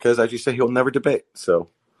an answer because, as you say, he'll never debate. So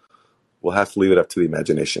we'll have to leave it up to the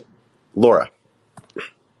imagination. Laura.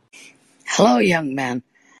 Hello, young man.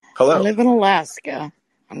 Hello. I live in Alaska.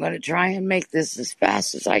 I'm going to try and make this as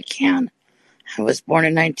fast as I can. I was born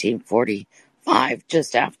in 1945,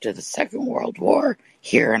 just after the Second World War,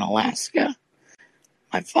 here in Alaska.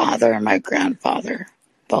 My father and my grandfather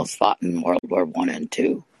both fought in World War I and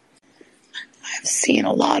II. I've seen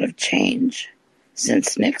a lot of change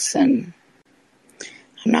since Nixon.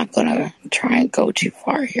 I'm not going to try and go too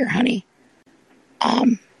far here, honey.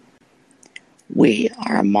 We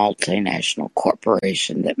are a multinational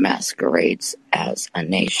corporation that masquerades as a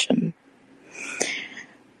nation.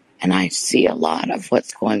 And I see a lot of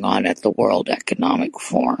what's going on at the World Economic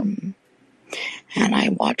Forum. And I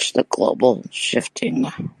watch the global shifting.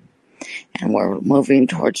 And we're moving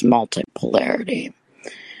towards multipolarity.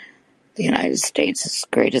 The United States is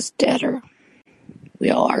greatest debtor.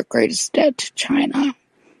 We owe our greatest debt to China.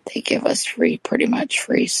 They give us pretty much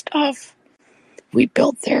free stuff. We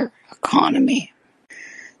built their economy.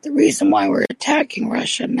 The reason why we're attacking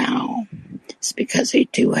Russia now is because they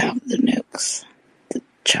do have the nukes.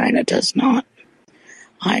 China does not.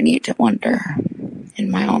 I need to wonder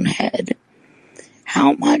in my own head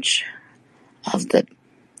how much of the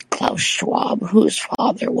Klaus Schwab, whose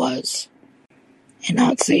father was a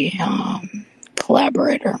Nazi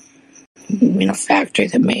collaborator in a factory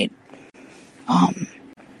that made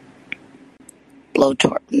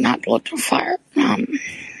fire.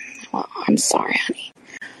 Well, I'm sorry, honey.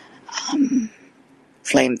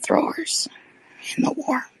 Flamethrowers in the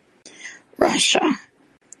war. Russia.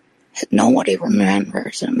 Nobody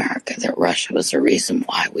remembers in America that Russia was the reason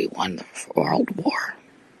why we won the World War.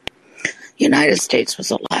 United States was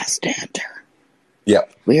the last stander.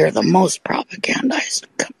 Yep. We are the most propagandized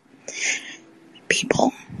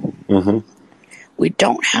people. Mm-hmm. We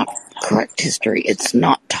don't have correct history. It's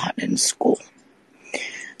not taught in school.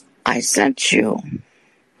 I sent you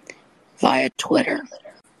via Twitter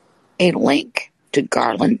a link to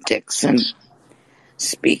Garland Dixon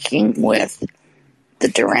speaking with the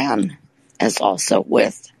Duran, as also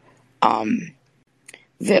with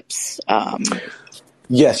Vips.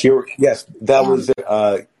 That was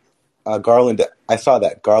Garland. I saw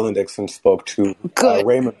that Garland Dixon spoke to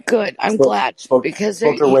Good. I'm glad because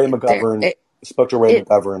spoke to Ray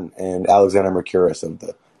McGovern and Alexander Mercouris of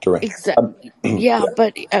the Duran. Exactly. Yeah,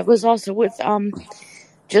 but it was also with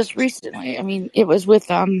just recently. I mean, it was with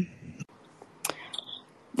the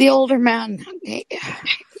older man.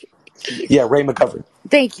 Yeah, Ray McGovern.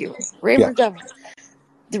 Thank you, Ray McGovern.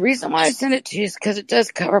 The reason why I sent it to you is because it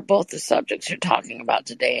does cover both the subjects you're talking about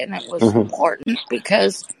today, and it was important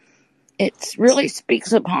because it really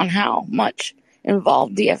speaks upon how much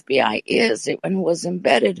involved the FBI is. It was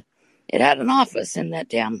embedded. It had an office in that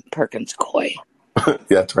damn Perkins Coy. Yeah,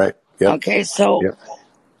 that's right. Yep. Okay, so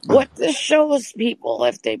what this shows people,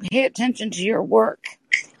 if they pay attention to your work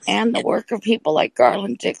and the work of people like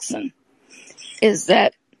Garland Dixon, is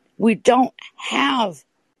that we don't have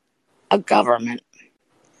a government.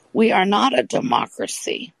 We are not a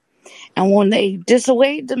democracy. And when they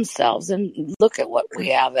dissuade themselves and look at what we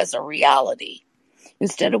have as a reality,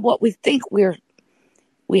 instead of what we think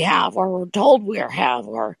we have or we're told we have,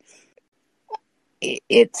 or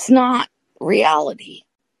it's not reality.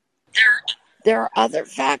 There are other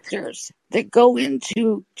factors that go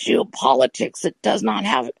into geopolitics that does not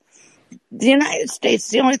have it. The United States,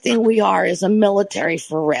 the only thing we are is a military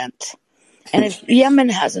for rent. And if Yemen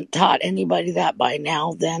hasn't taught anybody that by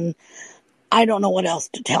now, then I don't know what else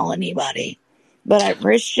to tell anybody. But I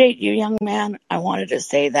appreciate you, young man. I wanted to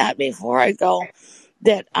say that before I go,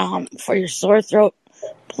 that for your sore throat,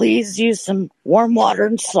 please use some warm water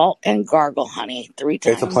and salt and gargle, honey, 3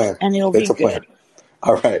 times. It's a plan. And it'll be good.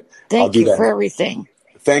 All right. Thank you for everything.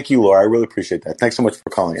 Thank you, Laura. I really appreciate that. Thanks so much for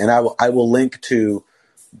calling. And I will link to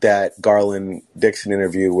that Garland Dixon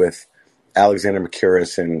interview with Alexander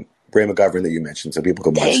Mercouris and Ray McGovern that you mentioned, so people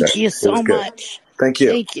can watch that. Thank you so much. Thank you.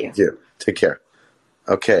 Thank you. Thank you. Take care.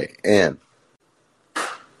 Okay, Anne.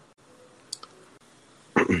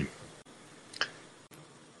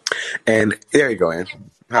 And there you go, Anne.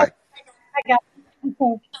 Hi. I got it, I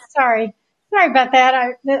think. Sorry about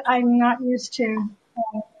that. I'm not used to.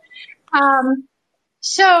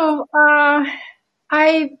 So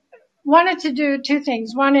I wanted to do 2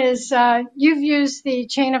 things. One is you've used the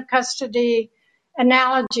chain of custody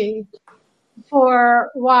analogy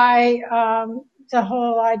for why the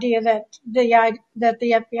whole idea that the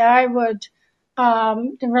FBI would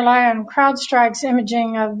rely on CrowdStrike's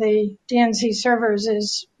imaging of the DNC servers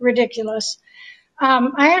is ridiculous.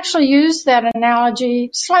 I actually used that analogy,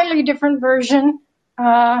 slightly different version.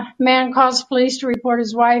 Man calls police to report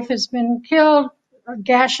his wife has been killed, a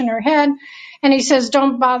gash in her head, and he says,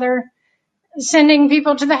 don't bother sending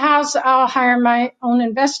people to the house, I'll hire my own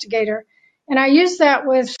investigator. And I used that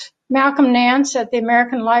with Malcolm Nance at the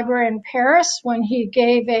American Library in Paris when he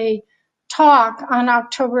gave a talk on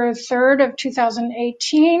October 3rd of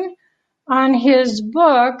 2018 on his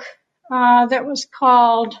book that was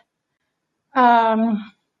called, oh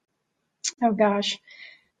gosh,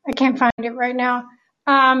 I can't find it right now.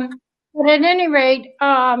 But at any rate,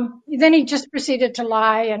 then he just proceeded to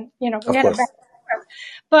lie and, we had a back.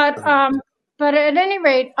 But at any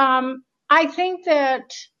rate, I think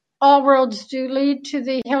that all roads do lead to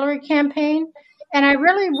the Hillary campaign. And I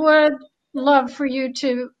really would love for you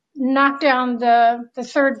to knock down the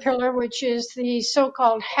 3rd pillar, which is the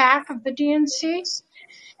so-called hack of the DNC.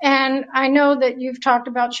 And I know that you've talked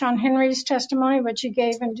about Sean Henry's testimony, which he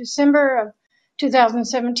gave in December of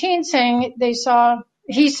 2017, saying he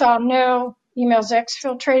saw no emails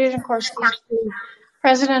exfiltrated. Of course, he's the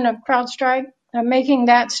president of CrowdStrike, making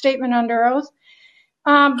that statement under oath.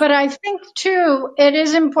 But I think, too, it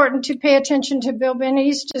is important to pay attention to Bill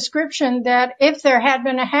Binney's description that if there had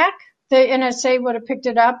been a hack, the NSA would have picked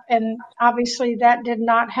it up, and obviously that did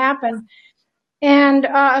not happen. And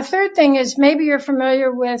a third thing is maybe you're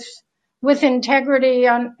familiar with Integrity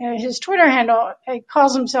on his Twitter handle. He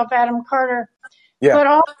calls himself Adam Carter. Yeah. But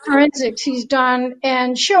all the forensics he's done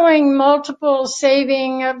and showing multiple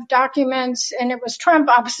saving of documents, and it was Trump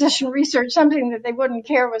opposition research, something that they wouldn't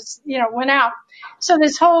care was, went out. So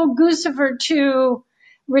this whole Guccifer 2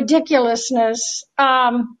 ridiculousness.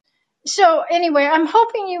 So anyway, I'm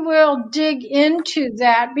hoping you will dig into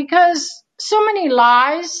that because so many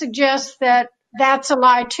lies suggest that that's a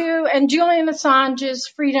lie too. And Julian Assange's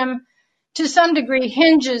freedom to some degree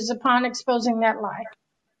hinges upon exposing that lie.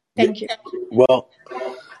 Thank you. Well,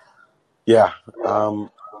 yeah.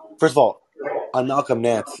 First of all, on Malcolm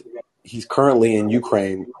Nance, he's currently in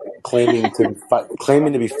Ukraine, claiming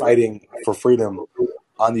to be fighting for freedom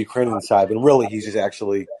on the Ukrainian side, but really he's just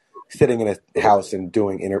actually sitting in a house and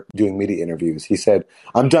doing media interviews. He said,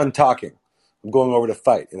 "I'm done talking. I'm going over to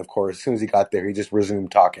fight." And of course, as soon as he got there, he just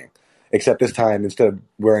resumed talking. Except this time, instead of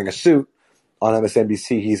wearing a suit on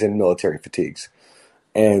MSNBC, he's in military fatigues.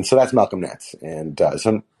 And so that's Malcolm Nance. And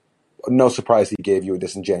so no surprise he gave you a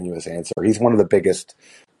disingenuous answer. He's one of the biggest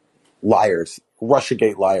liars,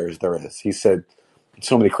 Russiagate liars there is. He said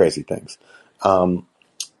so many crazy things. On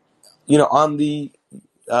the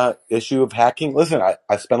issue of hacking, listen,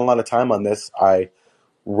 I spent a lot of time on this. I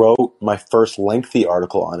wrote my first lengthy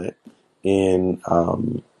article on it in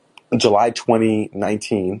July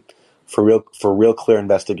 2019 for Real Clear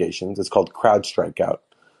Investigations. It's called Crowd Strikeout.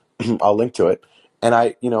 I'll link to it. And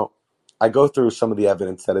I go through some of the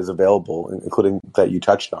evidence that is available, including that you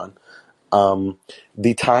touched on.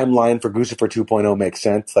 The timeline for Guccifer 2.0 makes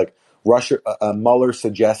sense. Like Mueller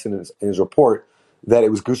suggests in his report that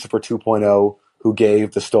it was Guccifer 2.0 who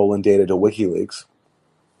gave the stolen data to WikiLeaks.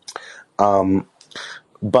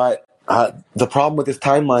 But the problem with this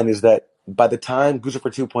timeline is that by the time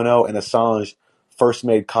Guccifer 2.0 and Assange first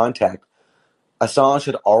made contact, Assange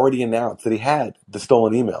had already announced that he had the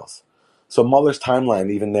stolen emails. So Mueller's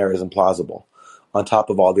timeline, even there, is implausible, on top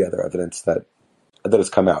of all the other evidence that has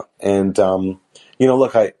come out. And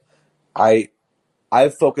look,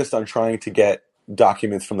 I've focused on trying to get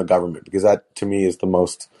documents from the government because that, to me, is the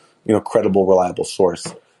most credible, reliable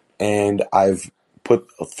source. And I've put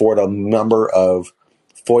forward a number of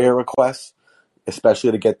FOIA requests,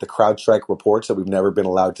 especially to get the CrowdStrike reports that we've never been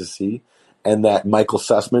allowed to see, and that Michael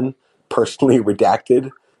Sussman personally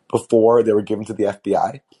redacted before they were given to the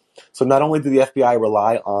FBI. So not only did the FBI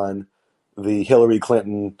rely on the Hillary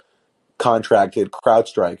Clinton contracted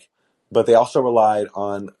CrowdStrike, but they also relied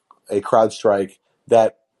on a CrowdStrike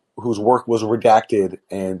whose work was redacted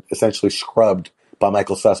and essentially scrubbed by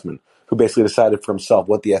Michael Sussman, who basically decided for himself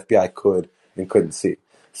what the FBI could and couldn't see.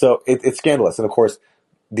 So it's scandalous. And of course,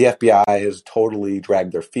 the FBI has totally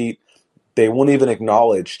dragged their feet. They won't even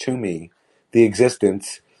acknowledge to me the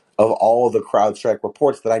existence of all of the CrowdStrike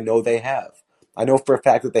reports that I know they have. I know for a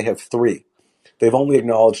fact that they have 3. They've only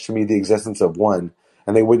acknowledged to me the existence of 1,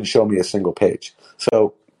 and they wouldn't show me a single page.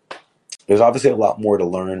 So there's obviously a lot more to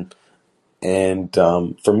learn. And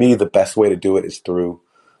for me, the best way to do it is through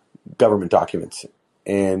government documents.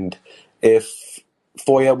 And if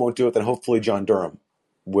FOIA won't do it, then hopefully John Durham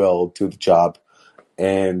will do the job.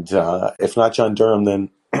 And if not John Durham, then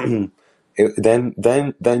then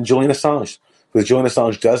Julian Assange, because Julian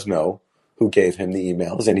Assange does know who gave him the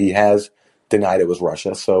emails, and he has denied it was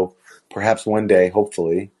Russia. So perhaps one day,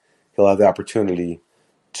 hopefully, he'll have the opportunity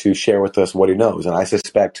to share with us what he knows. And I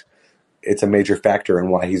suspect it's a major factor in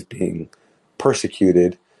why he's being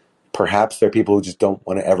persecuted. Perhaps there are people who just don't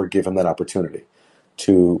want to ever give him that opportunity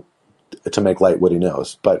to make light what he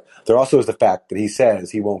knows. But there also is the fact that he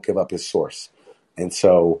says he won't give up his source. And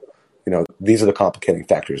so, these are the complicating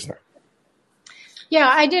factors there. Yeah,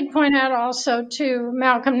 I did point out also to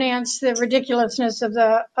Malcolm Nance the ridiculousness of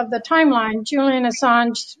the timeline. Julian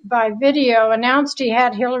Assange, by video, announced he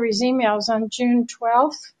had Hillary's emails on June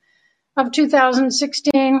 12th of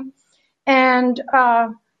 2016, and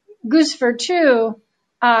Guccifer 2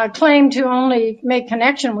 claimed to only make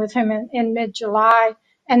connection with him in mid-July,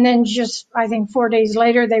 and then just, I think, 4 days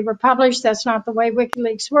later they were published. That's not the way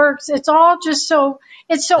WikiLeaks works. It's all just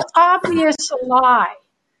it's so obvious a lie.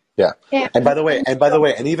 Yeah. And by the way,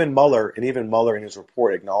 and even Mueller in his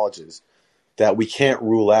report acknowledges that we can't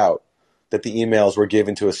rule out that the emails were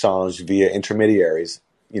given to Assange via intermediaries,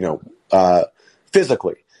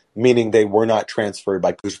 physically, meaning they were not transferred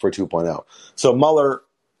by Guccifer 2.0. So Mueller,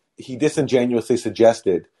 he disingenuously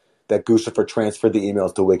suggested that Guccifer transferred the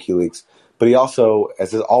emails to WikiLeaks, but he also,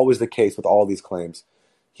 as is always the case with all these claims,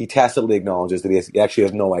 he tacitly acknowledges that he actually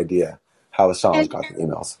has no idea how Assange And, got the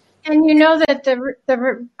emails. and you know that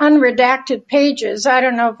the unredacted pages, I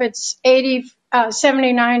don't know if it's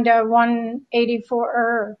 79 to 184,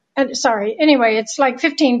 or, anyway, it's like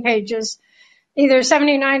 15 pages, either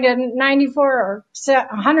 79 to 94 or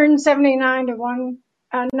 179 to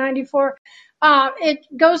 194. It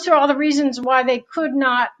goes through all the reasons why they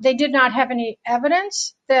did not have any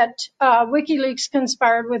evidence that WikiLeaks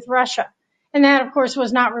conspired with Russia. And that, of course,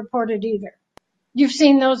 was not reported either. You've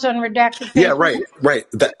seen those unredacted Yeah, pages? right.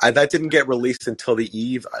 That didn't get released until the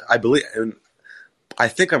eve. I believe, and I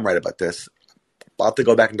think I'm right about this. I'll have to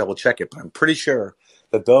go back and double check it, but I'm pretty sure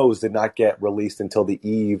that those did not get released until the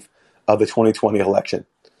eve of the 2020 election.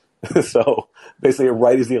 So basically,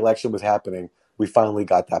 right as the election was happening, we finally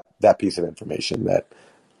got that piece of information that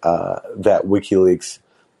WikiLeaks,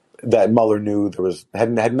 that Mueller knew there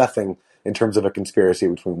had nothing in terms of a conspiracy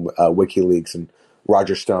between WikiLeaks and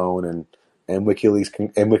Roger Stone and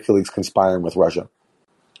WikiLeaks conspiring with Russia.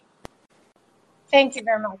 Thank you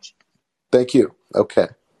very much. Thank you. Okay,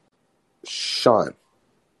 Sean.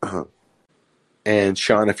 And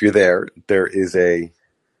Sean, if you're there is a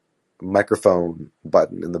microphone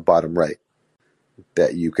button in the bottom right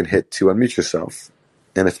that you can hit to unmute yourself.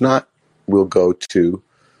 And if not, we'll go to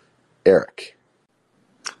Eric.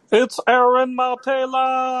 It's Aaron Malte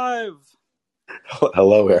live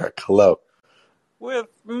Hello, Eric. Hello. with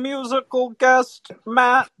musical guest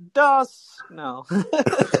Matt Duss. No.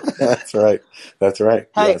 That's right. Hey,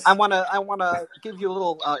 Yes. I wanna give you a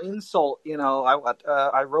little insult.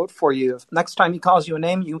 I wrote for you. Next time he calls you a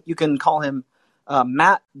name, you can call him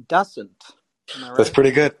Matt Dussent. Am I right? That's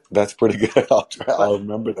pretty good. I'll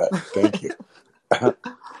remember that. Thank you.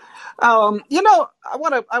 I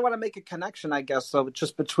want to make a connection, I guess, so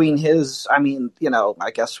just between his, I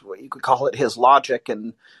guess what you could call it, his logic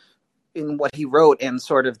and in what he wrote, and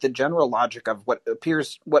sort of the general logic of what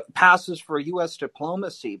passes for U.S.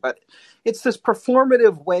 diplomacy. But it's this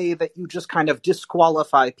performative way that you just kind of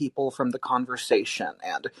disqualify people from the conversation,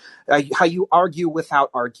 and how you argue without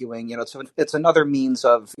arguing. So it's another means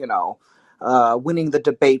of, winning the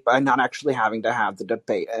debate by not actually having to have the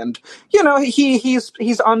debate. And he's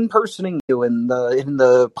unpersoning you in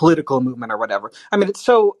the political movement or whatever. I mean, it's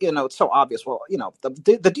so obvious. Well, the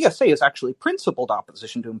DSA is actually principled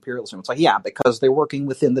opposition to imperialism. It's like, yeah, because they're working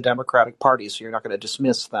within the Democratic Party, so you're not going to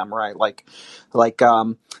dismiss them, right? But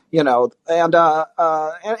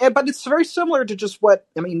it's very similar to just what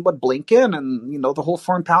Blinken and the whole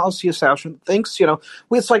foreign policy establishment thinks.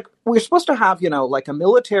 It's like we're supposed to have like a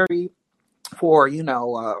military for,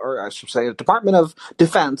 or I should say a Department of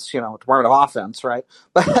Defense, Department of Offense, right?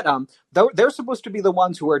 But they're supposed to be the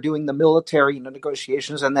ones who are doing the military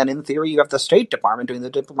negotiations, and then in theory you have the State Department doing the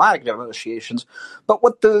diplomatic negotiations. But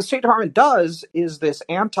what the State Department does is this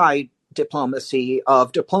anti-diplomacy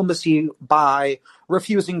of diplomacy by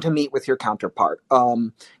refusing to meet with your counterpart.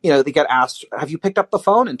 They get asked, have you picked up the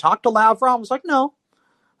phone and talked to Lavrov? I was like, no.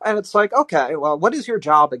 And it's like, okay, well, what is your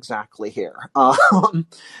job exactly here? But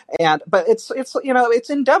it's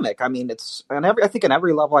endemic. I mean, I think in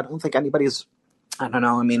every level, I don't think anybody's, I don't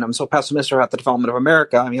know. I mean, I'm so pessimistic about the development of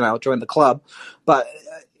America. I mean, I'll join the club, but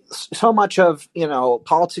so much of,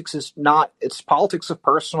 politics it's politics of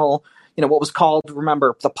personal, what was called,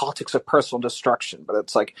 remember, the politics of personal destruction. But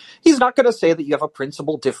it's like, he's not going to say that you have a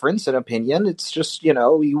principal difference in opinion. It's just, you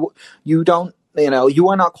don't, you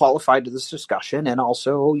are not qualified to this discussion, and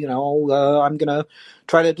also, I'm going to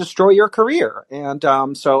try to destroy your career. And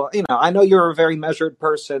so, I know you're a very measured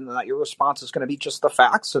person, and that your response is going to be just the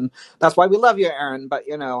facts, and that's why we love you, Aaron. But,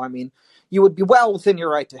 you would be well within your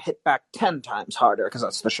right to hit back 10 times harder, because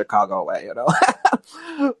that's the Chicago way,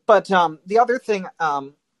 But the other thing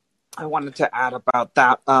I wanted to add about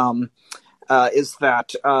that is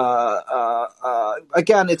that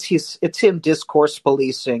again, it's him discourse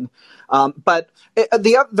policing. But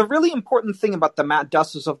the really important thing about the Matt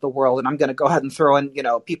Dusses of the world, and I'm going to go ahead and throw in,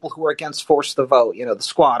 people who are against force the vote, the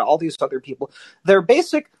Squad, all these other people, their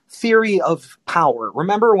basic theory of power.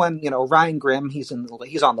 Remember when, Ryan Grimm, he's on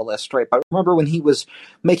the list, right? But remember when he was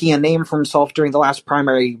making a name for himself during the last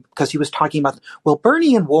primary because he was talking about, well,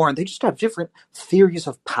 Bernie and Warren, they just have different theories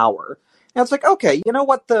of power. And it's like, okay, you know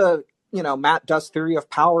what the Matt Duss theory of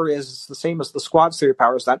power is the same as the Squad's theory of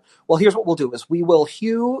power is that, well, here's what we'll do is we will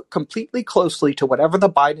hew completely closely to whatever the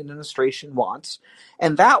Biden administration wants.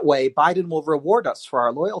 And that way Biden will reward us for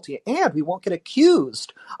our loyalty, and we won't get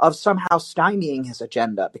accused of somehow stymieing his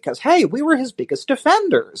agenda because, hey, we were his biggest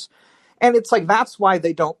defenders. And it's like, that's why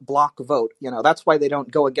they don't block vote. That's why they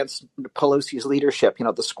don't go against Pelosi's leadership,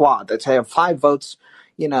 the Squad. They have 5 votes,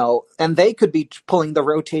 and they could be pulling the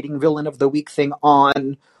rotating villain of the week thing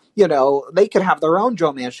on. They could have their own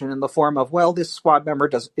Joe Manchin in the form of, well, this squad member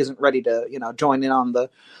isn't ready to, join in on the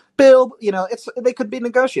bill. They could be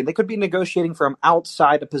negotiating. They could be negotiating from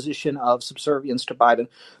outside a position of subservience to Biden.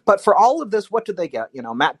 But for all of this, what did they get?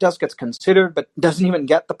 Matt Duss gets considered, but doesn't even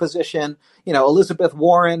get the position. Elizabeth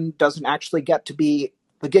Warren doesn't actually get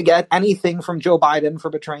anything from Joe Biden for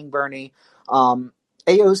betraying Bernie.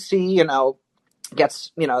 AOC,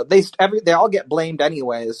 gets, they all get blamed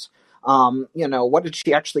anyways. What did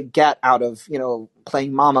she actually get out of,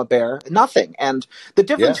 playing Mama Bear? Nothing. And the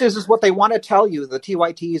difference is what they want to tell you, the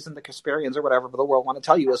TYTs and the Casparians or whatever the world want to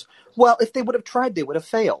tell you is, well, if they would have tried, they would have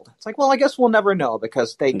failed. It's like, well, I guess we'll never know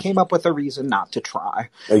because they came up with a reason not to try.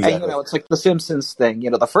 Exactly. And, it's like the Simpsons thing,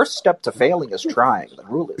 the first step to failing is trying. The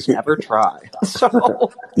rule is never try.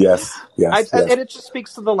 So Yes. And it just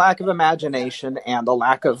speaks to the lack of imagination and the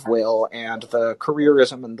lack of will and the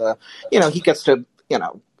careerism and the, he gets to,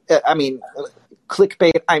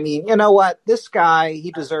 clickbait. You know what? This guy,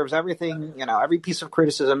 he deserves everything, every piece of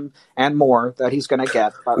criticism and more that he's going to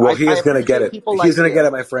get. But he is going to get it. He's going to get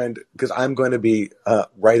it, my friend, because I'm going to be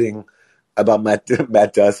writing about Matt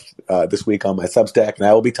Duss this week on my Substack, and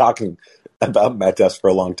I will be talking about Matt Duss for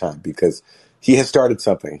a long time because he has started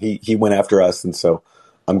something. He went after us, and so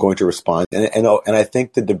I'm going to respond. And I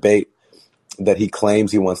think the debate that he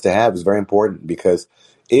claims he wants to have is very important because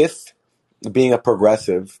if being a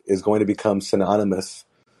progressive is going to become synonymous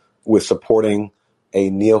with supporting a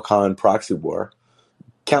neocon proxy war,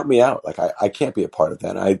 count me out. Like I can't be a part of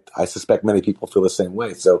that. I suspect many people feel the same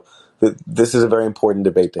way. So this is a very important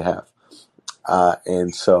debate to have.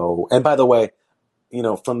 And by the way,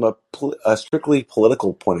 from a strictly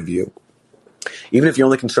political point of view, even if your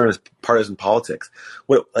only concern is partisan politics,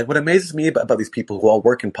 what amazes me about these people who all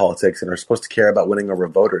work in politics and are supposed to care about winning over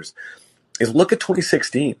voters is look at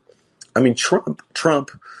 2016.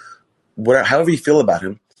 Trump, however you feel about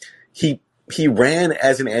him, he ran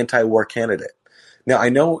as an anti-war candidate. Now, I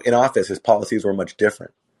know in office his policies were much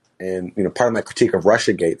different. And, part of my critique of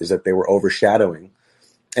Russiagate is that they were overshadowing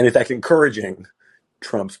and, in fact, encouraging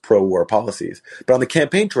Trump's pro-war policies. But on the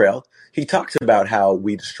campaign trail, he talks about how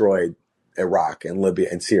we destroyed Iraq and Libya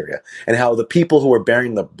and Syria and how the people who were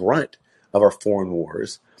bearing the brunt of our foreign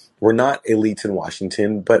wars were not elites in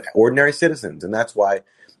Washington, but ordinary citizens. And that's why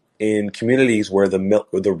in communities where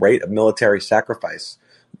the rate of military sacrifice,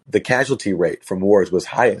 the casualty rate from wars was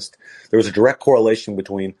highest, there was a direct correlation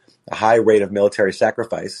between a high rate of military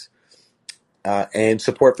sacrifice and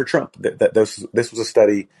support for Trump. This was a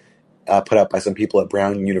study put up by some people at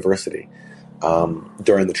Brown University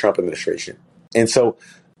during the Trump administration. And so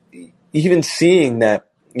even seeing that,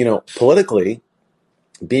 politically,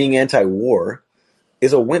 being anti-war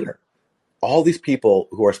is a winner. All these people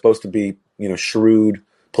who are supposed to be, shrewd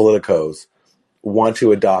politicos want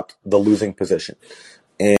to adopt the losing position.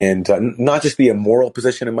 And not just the immoral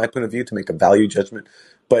position, in my point of view, to make a value judgment,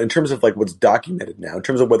 but in terms of what's documented now, in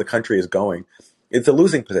terms of where the country is going, it's a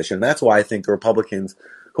losing position. And that's why I think the Republicans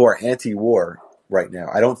who are anti-war right now,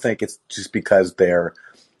 I don't think it's just because they're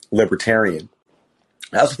libertarian.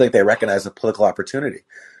 I also think they recognize the political opportunity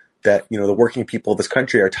that, the working people of this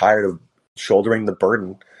country are tired of shouldering the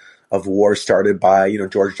burden of war started by,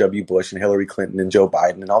 George W. Bush and Hillary Clinton and Joe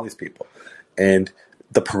Biden and all these people. And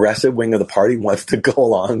the progressive wing of the party wants to go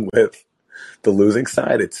along with the losing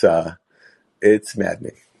side. It's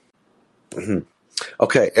maddening.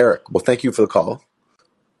 Okay, Eric. Well, thank you for the call.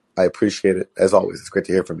 I appreciate it. As always, it's great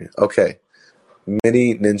to hear from you. Okay.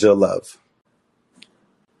 Mini Ninja Love.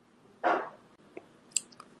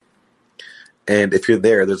 And if you're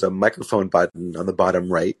there, there's a microphone button on the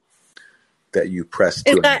bottom right that you press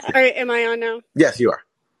to. Am I on now? Yes, you are.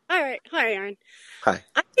 All right. Hi, Aaron. Hi.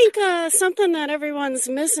 I think something that everyone's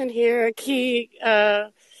missing here, a key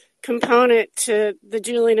component to the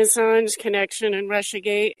Julian Assange connection and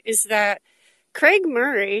Russiagate, is that Craig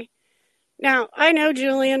Murray. Now, I know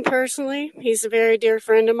Julian personally. He's a very dear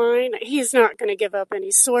friend of mine. He's not going to give up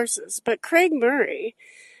any sources. But Craig Murray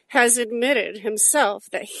has admitted himself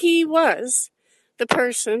that he was the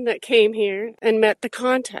person that came here and met the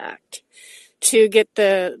contact to get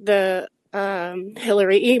the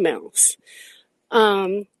Hillary emails.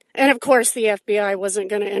 And of course, the FBI wasn't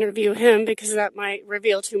going to interview him because that might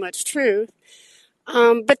reveal too much truth.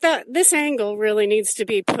 But this angle really needs to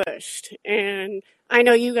be pushed. And I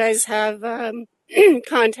know you guys have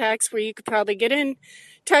contacts where you could probably get in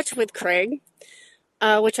touch with Craig,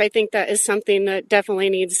 which I think that is something that definitely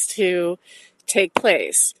needs to take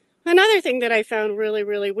place. Another thing that I found really,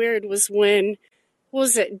 really weird was when,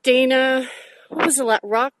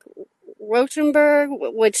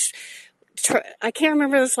 Rotenberg, which I can't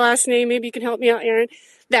remember his last name. Maybe you can help me out, Aaron.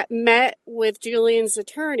 That met with Julian's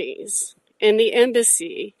attorneys in the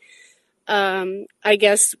embassy. I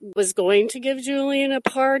guess was going to give Julian a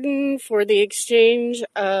pardon for the exchange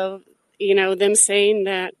of, them saying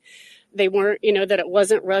that they weren't, that it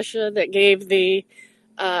wasn't Russia that gave the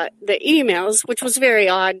emails, which was very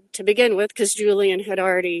odd to begin with, because Julian had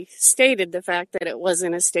already stated the fact that it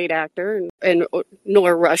wasn't a state actor and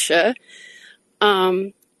nor Russia.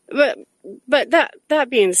 But that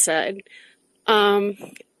being said,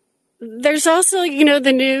 there's also,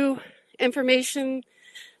 the new information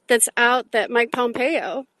that's out that Mike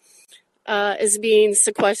Pompeo is being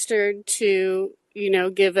sequestered to,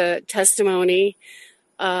 give a testimony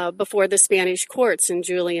before the Spanish courts in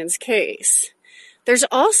Julian's case. There's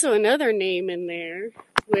also another name in there,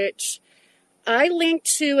 which I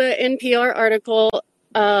linked to an NPR article.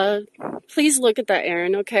 Please look at that,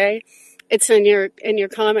 Aaron, okay? It's in your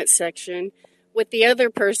comments section with the other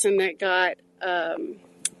person that got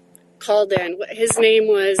called in. His name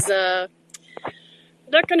was,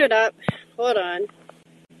 looking it up, hold on,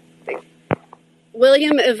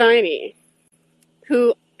 William Ivini,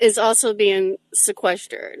 who is also being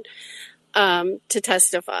sequestered to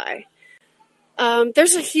testify.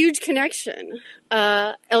 There's a huge connection.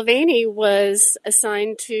 Elvani was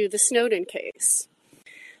assigned to the Snowden case,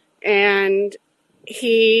 and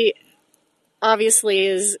he obviously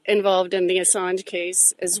is involved in the Assange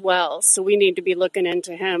case as well, so we need to be looking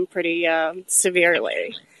into him pretty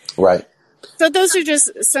severely. Right. So those are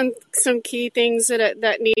just some key things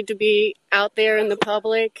that need to be out there in the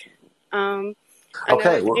public.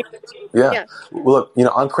 Okay. Well, yeah. Well,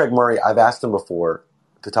 look, on Craig Murray, I've asked him before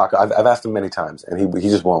to talk. I've asked him many times, and he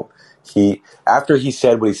just won't. After he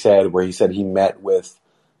said what he said, where he said he met with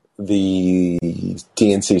the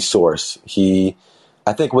DNC source,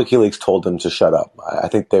 I think WikiLeaks told him to shut up. I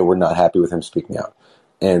think they were not happy with him speaking out,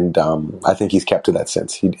 and I think he's kept to that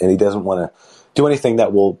since. He doesn't want to do anything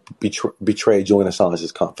that will betray Julian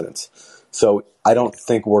Assange's confidence. So I don't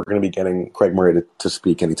think we're going to be getting Craig Murray to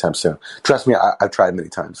speak anytime soon. Trust me, I've tried many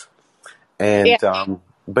times. And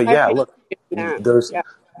but yeah, look,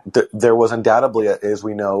 there was undoubtedly, as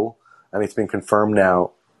we know, I mean, it's been confirmed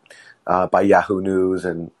now by Yahoo News,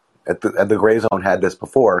 and at the Gray Zone had this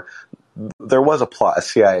before. There was a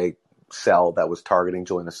CIA cell that was targeting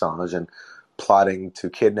Julian Assange and plotting to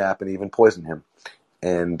kidnap and even poison him.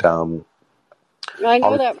 And I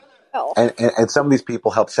know that well. And some of these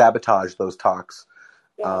people helped sabotage those talks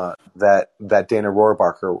that Dana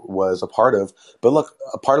Rohrabacher was a part of. But look,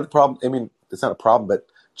 a part of the problem, I mean, it's not a problem, but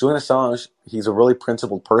Julian Assange, he's a really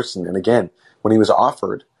principled person. And again, when he was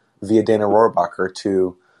offered via Dana Rohrabacher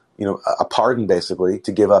to, a pardon basically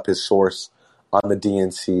to give up his source on the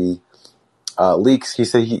DNC leaks, he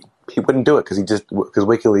said he wouldn't do it because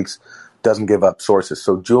WikiLeaks doesn't give up sources.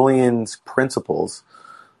 So Julian's principles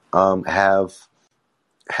have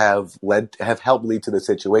helped lead to the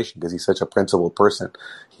situation because he's such a principled person.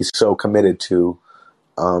 He's so committed to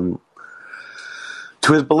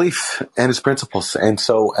his beliefs and his principles. And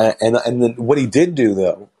so, and then what he did do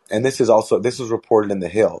though, and this was reported in The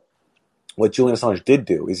Hill, what Julian Assange did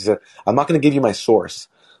do is he said, I'm not going to give you my source,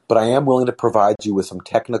 but I am willing to provide you with some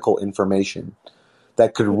technical information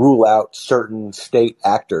that could rule out certain state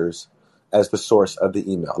actors as the source of the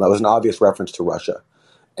email. And that was an obvious reference to Russia.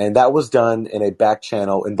 And that was done in a back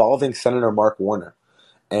channel involving Senator Mark Warner.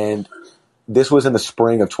 And this was in the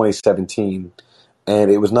spring of 2017. And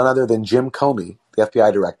it was none other than Jim Comey, the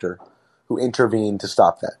FBI director, who intervened to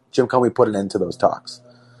stop that. Jim Comey put an end to those talks.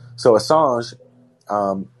 So Assange,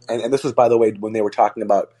 and this was, by the way, when they were talking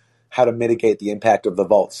about how to mitigate the impact of the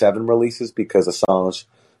Vault 7 releases, because Assange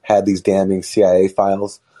had these damning CIA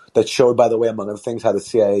files that showed, by the way, among other things, how the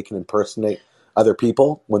CIA can impersonate other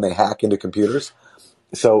people when they hack into computers.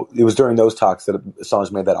 So it was during those talks that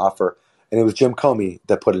Assange made that offer, and it was Jim Comey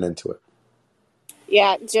that put it into it.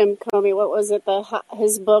 Yeah, Jim Comey. What was it?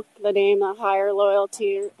 His book, the name, The Higher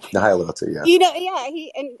Loyalty. The Higher Loyalty, yeah.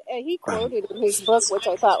 He quoted in his book, which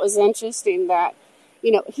I thought was interesting, that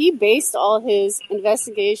he based all his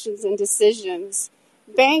investigations and decisions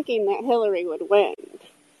banking that Hillary would win.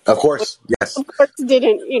 Of course, yes. Of course,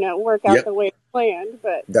 didn't work out the way it planned,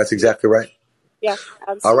 but that's exactly right. Yeah,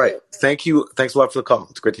 absolutely. All right. Thank you. Thanks a lot for the call.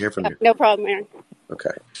 It's great to hear from you. No problem, Aaron. Okay.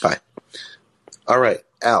 Bye. All right.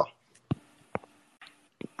 Al.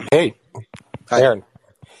 Hey. Hi. Aaron.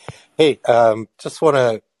 Hey, just want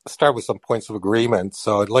to start with some points of agreement.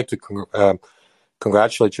 So I'd like to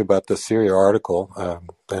congratulate you about the Syria article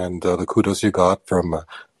and the kudos you got from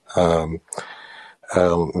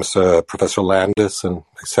Professor Landis and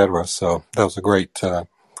et cetera. So that was a great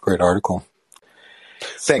article.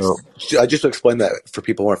 Thanks. So, Just to explain that for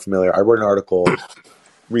people who aren't familiar, I wrote an article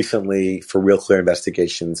recently for Real Clear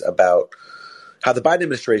Investigations about how the Biden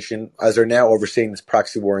administration, as they're now overseeing this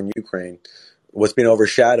proxy war in Ukraine, what's being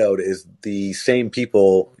overshadowed is the same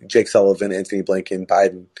people, Jake Sullivan, Anthony Blinken,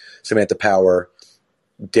 Biden, Samantha Power,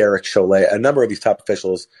 Derek Chollet, a number of these top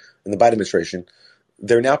officials in the Biden administration,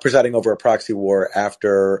 they're now presiding over a proxy war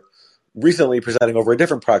after recently presiding over a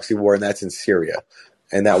different proxy war, and that's in Syria.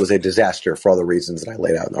 And that was a disaster for all the reasons that I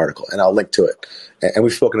laid out in the article. And I'll link to it. And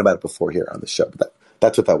we've spoken about it before here on the show. But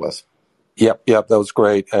that's what that was. yep, that was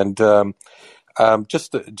great. And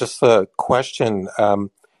just a question.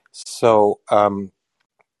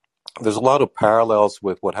 There's a lot of parallels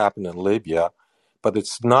with what happened in Libya, but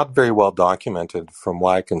it's not very well documented from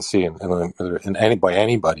what I can see by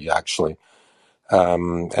anybody, actually.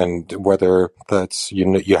 And whether that's,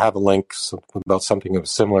 you have a link about something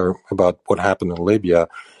similar about what happened in Libya,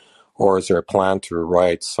 or is there a plan to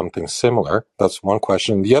write something similar? That's one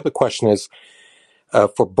question. The other question is,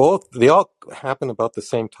 for both, they all happen about the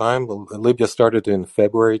same time. Libya started in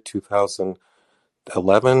February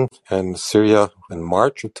 2011 and Syria in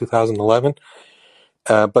March of 2011.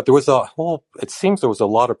 But there was it seems there was a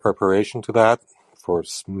lot of preparation to that for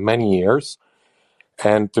many years.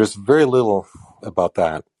 And there's very little about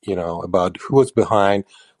that, about who was behind,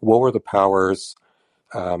 what were the powers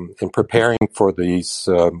in preparing for these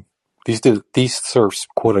sort of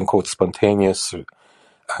quote unquote spontaneous,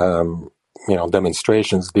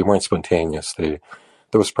 demonstrations. They weren't spontaneous. There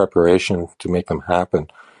was preparation to make them happen,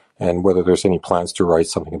 and whether there's any plans to write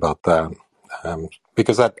something about that,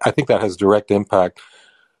 because I think that has direct impact,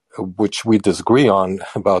 which we disagree on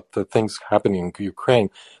about the things happening in Ukraine.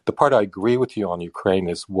 The part I agree with you on Ukraine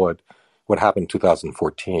is what happened in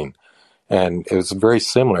 2014. And it was very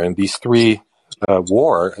similar. In these three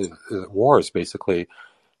wars, basically,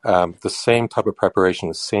 the same type of preparation,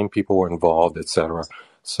 the same people were involved, etc.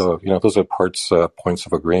 So, those are points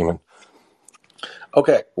of agreement.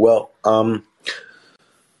 Okay, well, on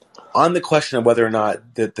the question of whether or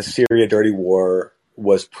not the Syria dirty war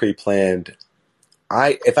was pre-planned,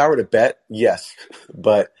 if I were to bet, yes,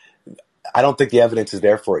 but I don't think the evidence is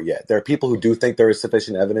there for it yet. There are people who do think there is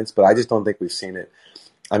sufficient evidence, but I just don't think we've seen it.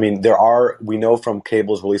 I mean, we know from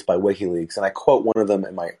cables released by WikiLeaks, and I quote one of them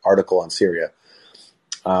in my article on Syria,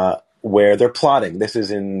 where they're plotting. This is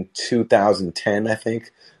in 2010, I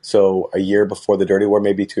think, so a year before the dirty war,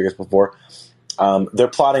 maybe 2 years before. They're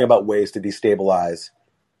plotting about ways to destabilize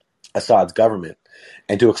Assad's government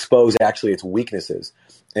and to expose actually its weaknesses.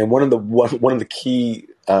 And one of the key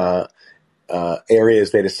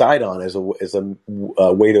areas they decide on as a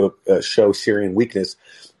way to show Syrian weakness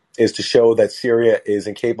is to show that Syria is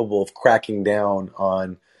incapable of cracking down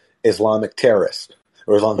on Islamic terrorists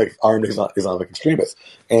or armed Islamic extremists.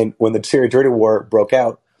 And when the Syrian dirty war broke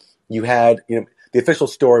out, you had the official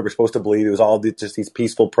story we're supposed to believe it was all just these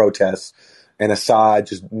peaceful protests, and Assad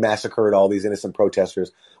just massacred all these innocent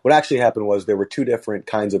protesters. What actually happened was there were two different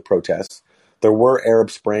kinds of protests. There were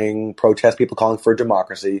Arab Spring protests, people calling for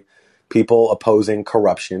democracy, people opposing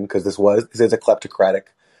corruption, because this is a kleptocratic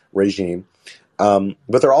regime.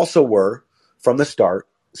 But there also were, from the start,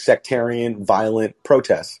 sectarian, violent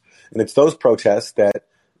protests. And it's those protests that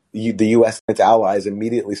the U.S. and its allies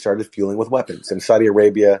immediately started fueling with weapons. And Saudi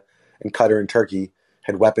Arabia and Qatar and Turkey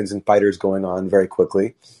had weapons and fighters going on very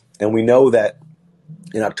quickly. And we know that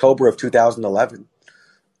in October of 2011,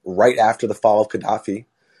 right after the fall of Gaddafi,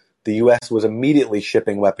 the U.S. was immediately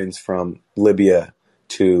shipping weapons from Libya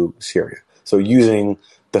to Syria. So using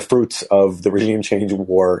the fruits of the regime change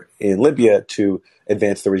war in Libya to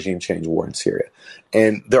advance the regime change war in Syria.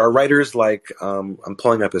 And there are writers like, I'm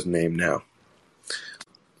pulling up his name now,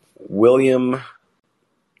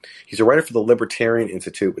 he's a writer for the Libertarian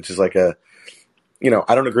Institute, which is like I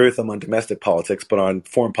don't agree with them on domestic politics, but on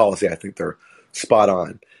foreign policy, I think they're spot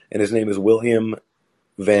on. And his name is William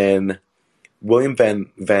Van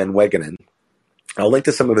Wegenen. I'll link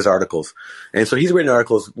to some of his articles. And so he's written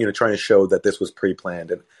articles, trying to show that this was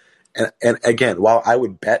pre-planned. And again, while I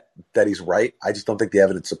would bet that he's right, I just don't think the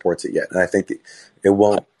evidence supports it yet. And I think it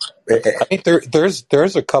won't. I think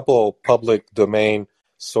there's a couple public domain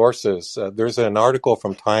sources. There's an article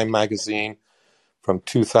from Time magazine from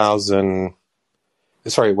 2000.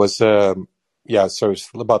 Sorry, it was so it was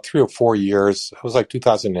about 3 or 4 years. It was like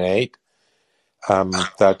 2008.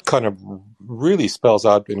 That kind of really spells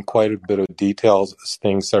out in quite a bit of details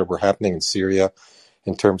things that were happening in Syria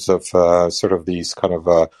in terms of sort of these kind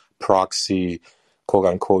of proxy, quote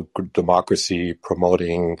unquote, democracy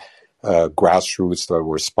promoting grassroots that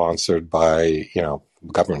were sponsored by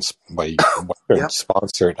governments, by Western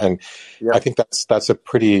sponsored, and I think that's a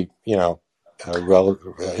pretty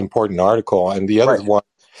important article. And the other Right. one,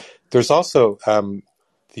 there's also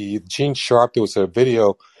the Gene Sharp. There was a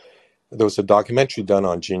video, there was a documentary done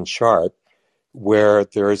on Gene Sharp where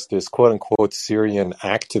there's this quote unquote Syrian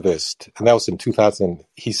activist, and that was in 2000.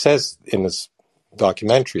 He says in this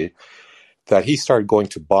documentary that he started going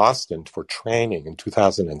to Boston for training in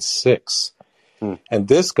 2006. Hmm. And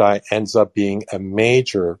this guy ends up being a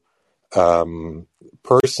major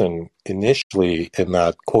person initially in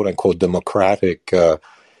that quote unquote democratic,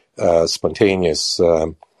 spontaneous,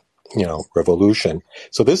 revolution.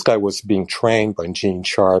 So this guy was being trained by Gene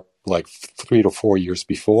Sharp like 3 to 4 years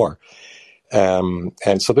before.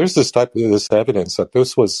 And so there's this evidence that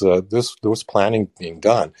there was planning being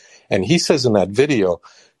done. And he says in that video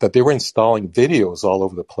that they were installing videos all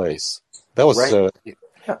over the place. That was Right.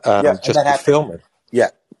 And just that to happened. film it. Yeah,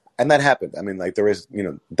 and that happened. I mean, like there is,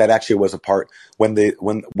 that actually was a part when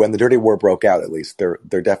the Dirty War broke out. At least there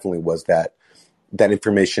definitely was that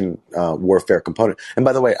information warfare component. And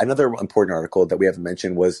by the way, another important article that we haven't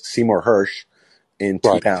mentioned was Seymour Hersh in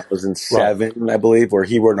Right. 2007, I believe, where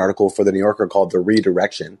he wrote an article for the New Yorker called "The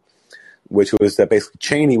Redirection," which was that basically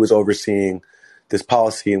Cheney was overseeing this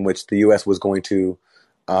policy in which the U.S. was going to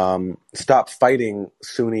stop fighting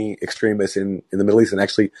Sunni extremists in the Middle East and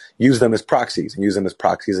actually use them as proxies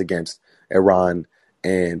against Iran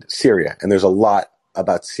and Syria. And there's a lot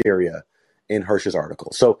about Syria in Hersh's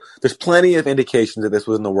article. So there's plenty of indications that this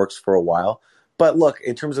was in the works for a while. But look,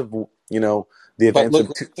 in terms of, the events But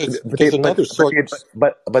look, there's another source.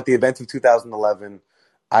 but the events of 2011,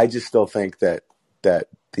 I just still think that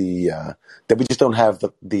we just don't have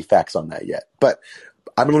the facts on that yet. But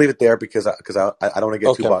I'm going to leave it there because I don't want to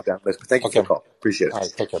get too bogged down. But thank you for the call. Appreciate it. All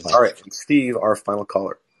right, take care. Bye. All right, Steve, our final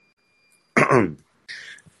caller.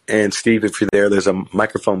 And Steve, if you're there, there's a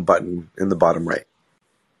microphone button in the bottom right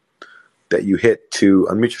that you hit to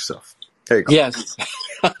unmute yourself. There you go. Yes.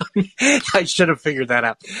 I should have figured that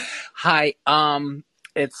out. Hi.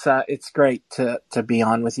 It's great to be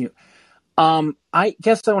on with you. I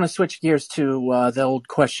guess I want to switch gears to the old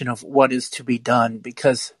question of what is to be done,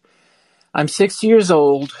 because I'm 60 years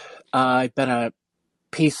old. I've been a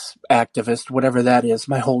peace activist, whatever that is,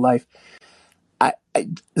 my whole life.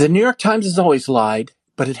 The New York Times has always lied,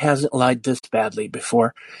 but it hasn't lied this badly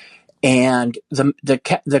before. And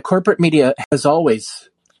the corporate media has always,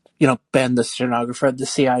 been the stenographer of the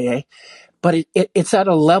CIA. But it's at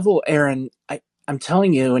a level, Aaron, I'm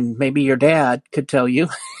telling you, and maybe your dad could tell you,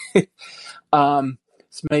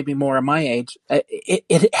 it's maybe more of my age.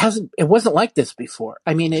 It wasn't like this before.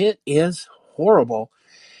 I mean, it is horrible.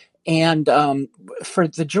 And for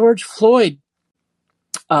the George Floyd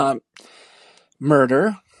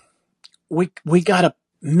murder, we got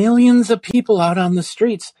millions of people out on the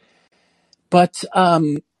streets, but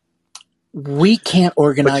we can't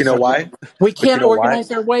organize. But you know why? We can't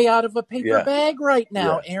organize our way out of a paper bag right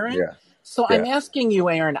now, Aaron. Yeah. So I'm asking you,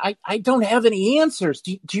 Aaron, I don't have any answers.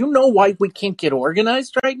 Do you know why we can't get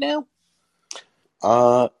organized right now?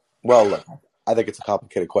 Well, look, I think it's a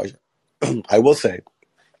complicated question. I will say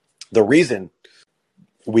the reason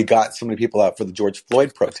we got so many people out for the George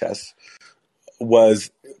Floyd protests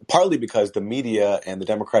was partly because the media and the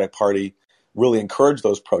Democratic Party really encouraged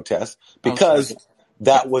those protests because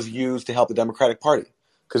that was used to help the Democratic Party.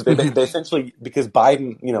 Because they essentially, because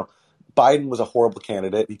Biden was a horrible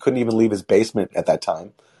candidate. He couldn't even leave his basement at that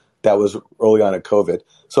time. That was early on at COVID.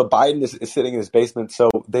 So Biden is sitting in his basement. So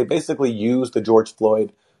they basically used the George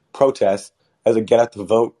Floyd protests as a get out the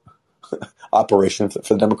vote operation for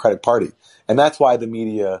the Democratic Party. And that's why the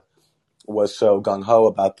media was so gung-ho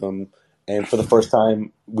about them. And for the first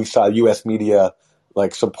time, we saw U.S. media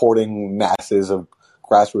like supporting masses of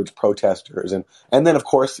grassroots protesters. And then, of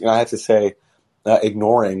course, I have to say,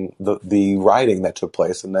 ignoring the rioting that took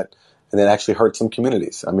place and that actually hurt some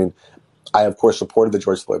communities. I mean, I, of course, supported the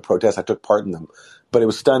George Floyd protests. I took part in them. But it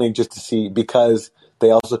was stunning just to see, because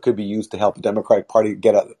they also could be used to help the Democratic Party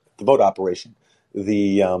get out the vote operation.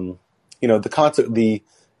 The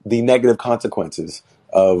negative consequences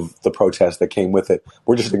of the protests that came with it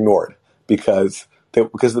were just ignored because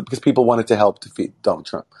people wanted to help defeat Donald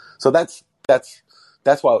Trump. So that's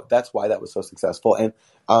why that was so successful. And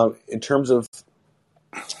in terms of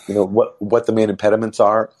what the main impediments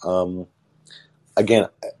are, again,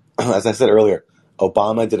 as I said earlier,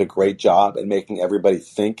 Obama did a great job at making everybody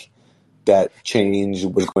think that change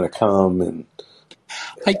was going to come. And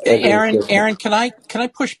Aaron, can I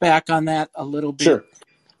push back on that a little bit? Sure.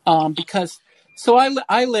 Because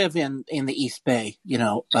I live in the East Bay,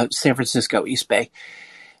 San Francisco East Bay.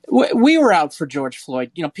 We were out for George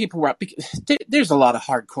Floyd. People were out because there's a lot of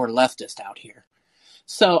hardcore leftists out here,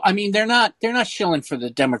 So I mean, they're not shilling for the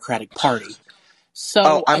Democratic Party. Oh,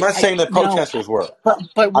 So I'm not saying the protesters were. but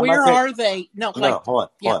I'm not where saying. are they? No, No, like hold on,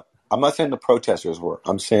 yeah. hold on. I'm not saying the protesters were.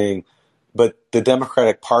 I'm saying, but the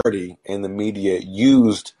Democratic Party and the media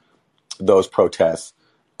used those protests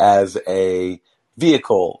as a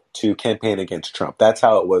vehicle to campaign against Trump. That's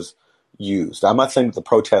how it was used. I'm not saying that the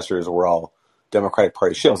protesters were all Democratic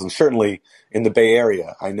Party shills, and certainly in the Bay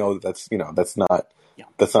Area, I know that's Yeah.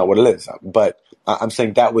 what it is. But I'm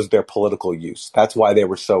saying that was their political use. That's why they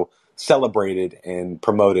were so celebrated and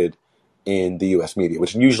promoted in the U.S. media,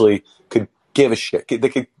 which usually could give a shit. They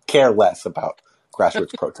could care less about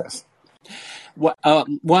grassroots protests.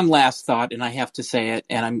 One last thought, and I have to say it,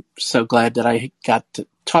 and I'm so glad that I got to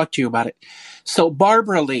talk to you about it. So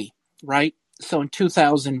Barbara Lee, right? So in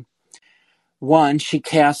 2001, she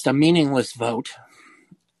cast a meaningless vote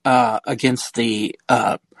against the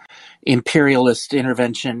imperialist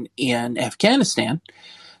intervention in Afghanistan.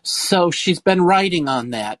 So she's been writing on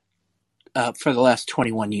that for the last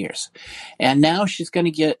 21 years. And now she's going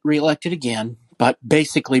to get reelected again, but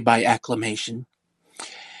basically by acclamation.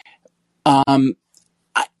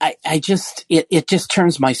 I just, it just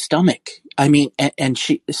turns my stomach. I mean, and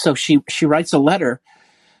she writes a letter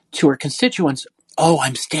to her constituents. Oh,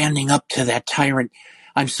 I'm standing up to that tyrant.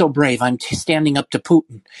 I'm so brave. I'm standing up to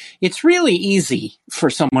Putin. It's really easy for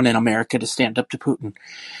someone in America to stand up to Putin.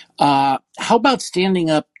 How about standing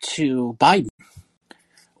up to Biden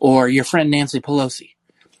or your friend Nancy Pelosi?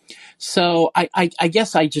 So I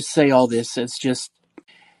guess I just say all this as just,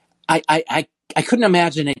 I couldn't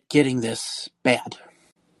imagine it getting this bad.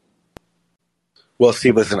 Well,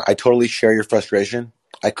 Steve, listen, I totally share your frustration.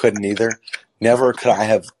 I couldn't either. Never could I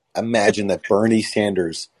have imagined that Bernie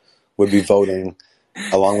Sanders would be voting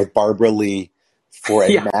along with Barbara Lee for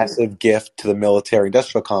a massive gift to the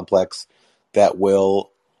military-industrial complex that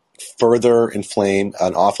will further inflame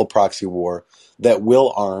an awful proxy war that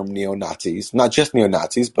will arm neo-Nazis. Not just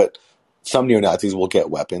neo-Nazis, but some neo-Nazis will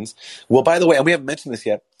get weapons. Well, by the way, and we haven't mentioned this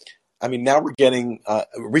yet, I mean, now we're getting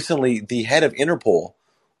recently the head of Interpol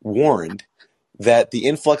warned that the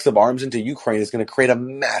influx of arms into Ukraine is going to create a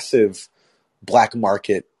massive black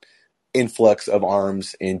market influx of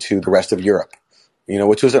arms into the rest of Europe,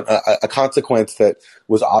 which was a consequence that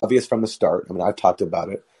was obvious from the start. I mean, I've talked about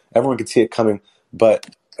it. Everyone could see it coming. But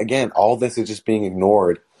again, all this is just being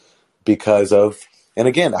ignored because of, and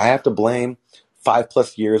again, I have to blame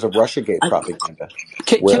 5+ years of Russiagate propaganda.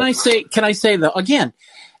 Can I say though, again,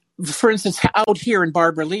 for instance, out here in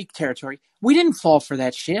Barbara Lee territory, we didn't fall for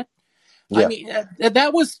that shit. Yeah. I mean,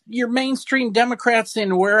 that was your mainstream Democrats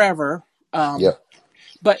in wherever. But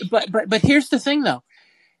here's the thing, though.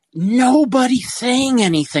 Nobody's saying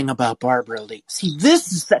anything about Barbara Lee. See,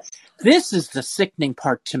 this is the sickening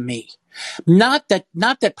part to me. Not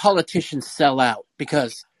that politicians sell out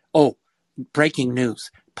because, breaking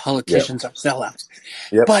news, politicians are sellouts.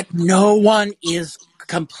 Yep. But no one is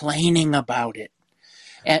complaining about it.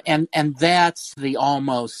 And that's the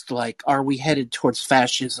almost like, are we headed towards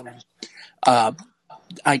fascism?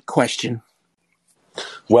 I question.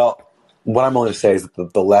 Well, what I'm going to say is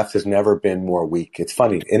that the left has never been more weak. It's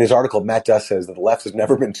funny. In his article, Matt Duss says that the left has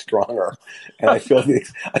never been stronger. And I feel the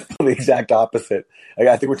exact opposite.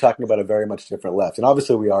 I think we're talking about a very much different left. And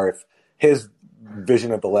obviously we are if his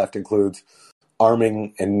vision of the left includes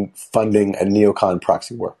arming and funding a neocon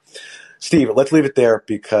proxy war. Steve, let's leave it there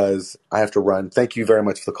because I have to run. Thank you very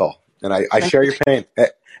much for the call. And I share your pain.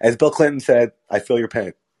 As Bill Clinton said, I feel your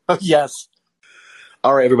pain. Oh, yes.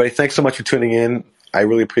 All right, everybody. Thanks so much for tuning in. I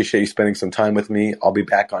really appreciate you spending some time with me. I'll be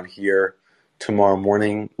back on here tomorrow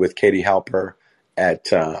morning with Katie Halper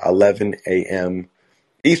at 11 a.m.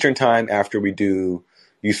 Eastern Time after we do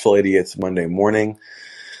Useful Idiots Monday morning.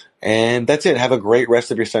 And that's it. Have a great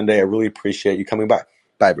rest of your Sunday. I really appreciate you coming by.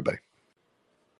 Bye, everybody.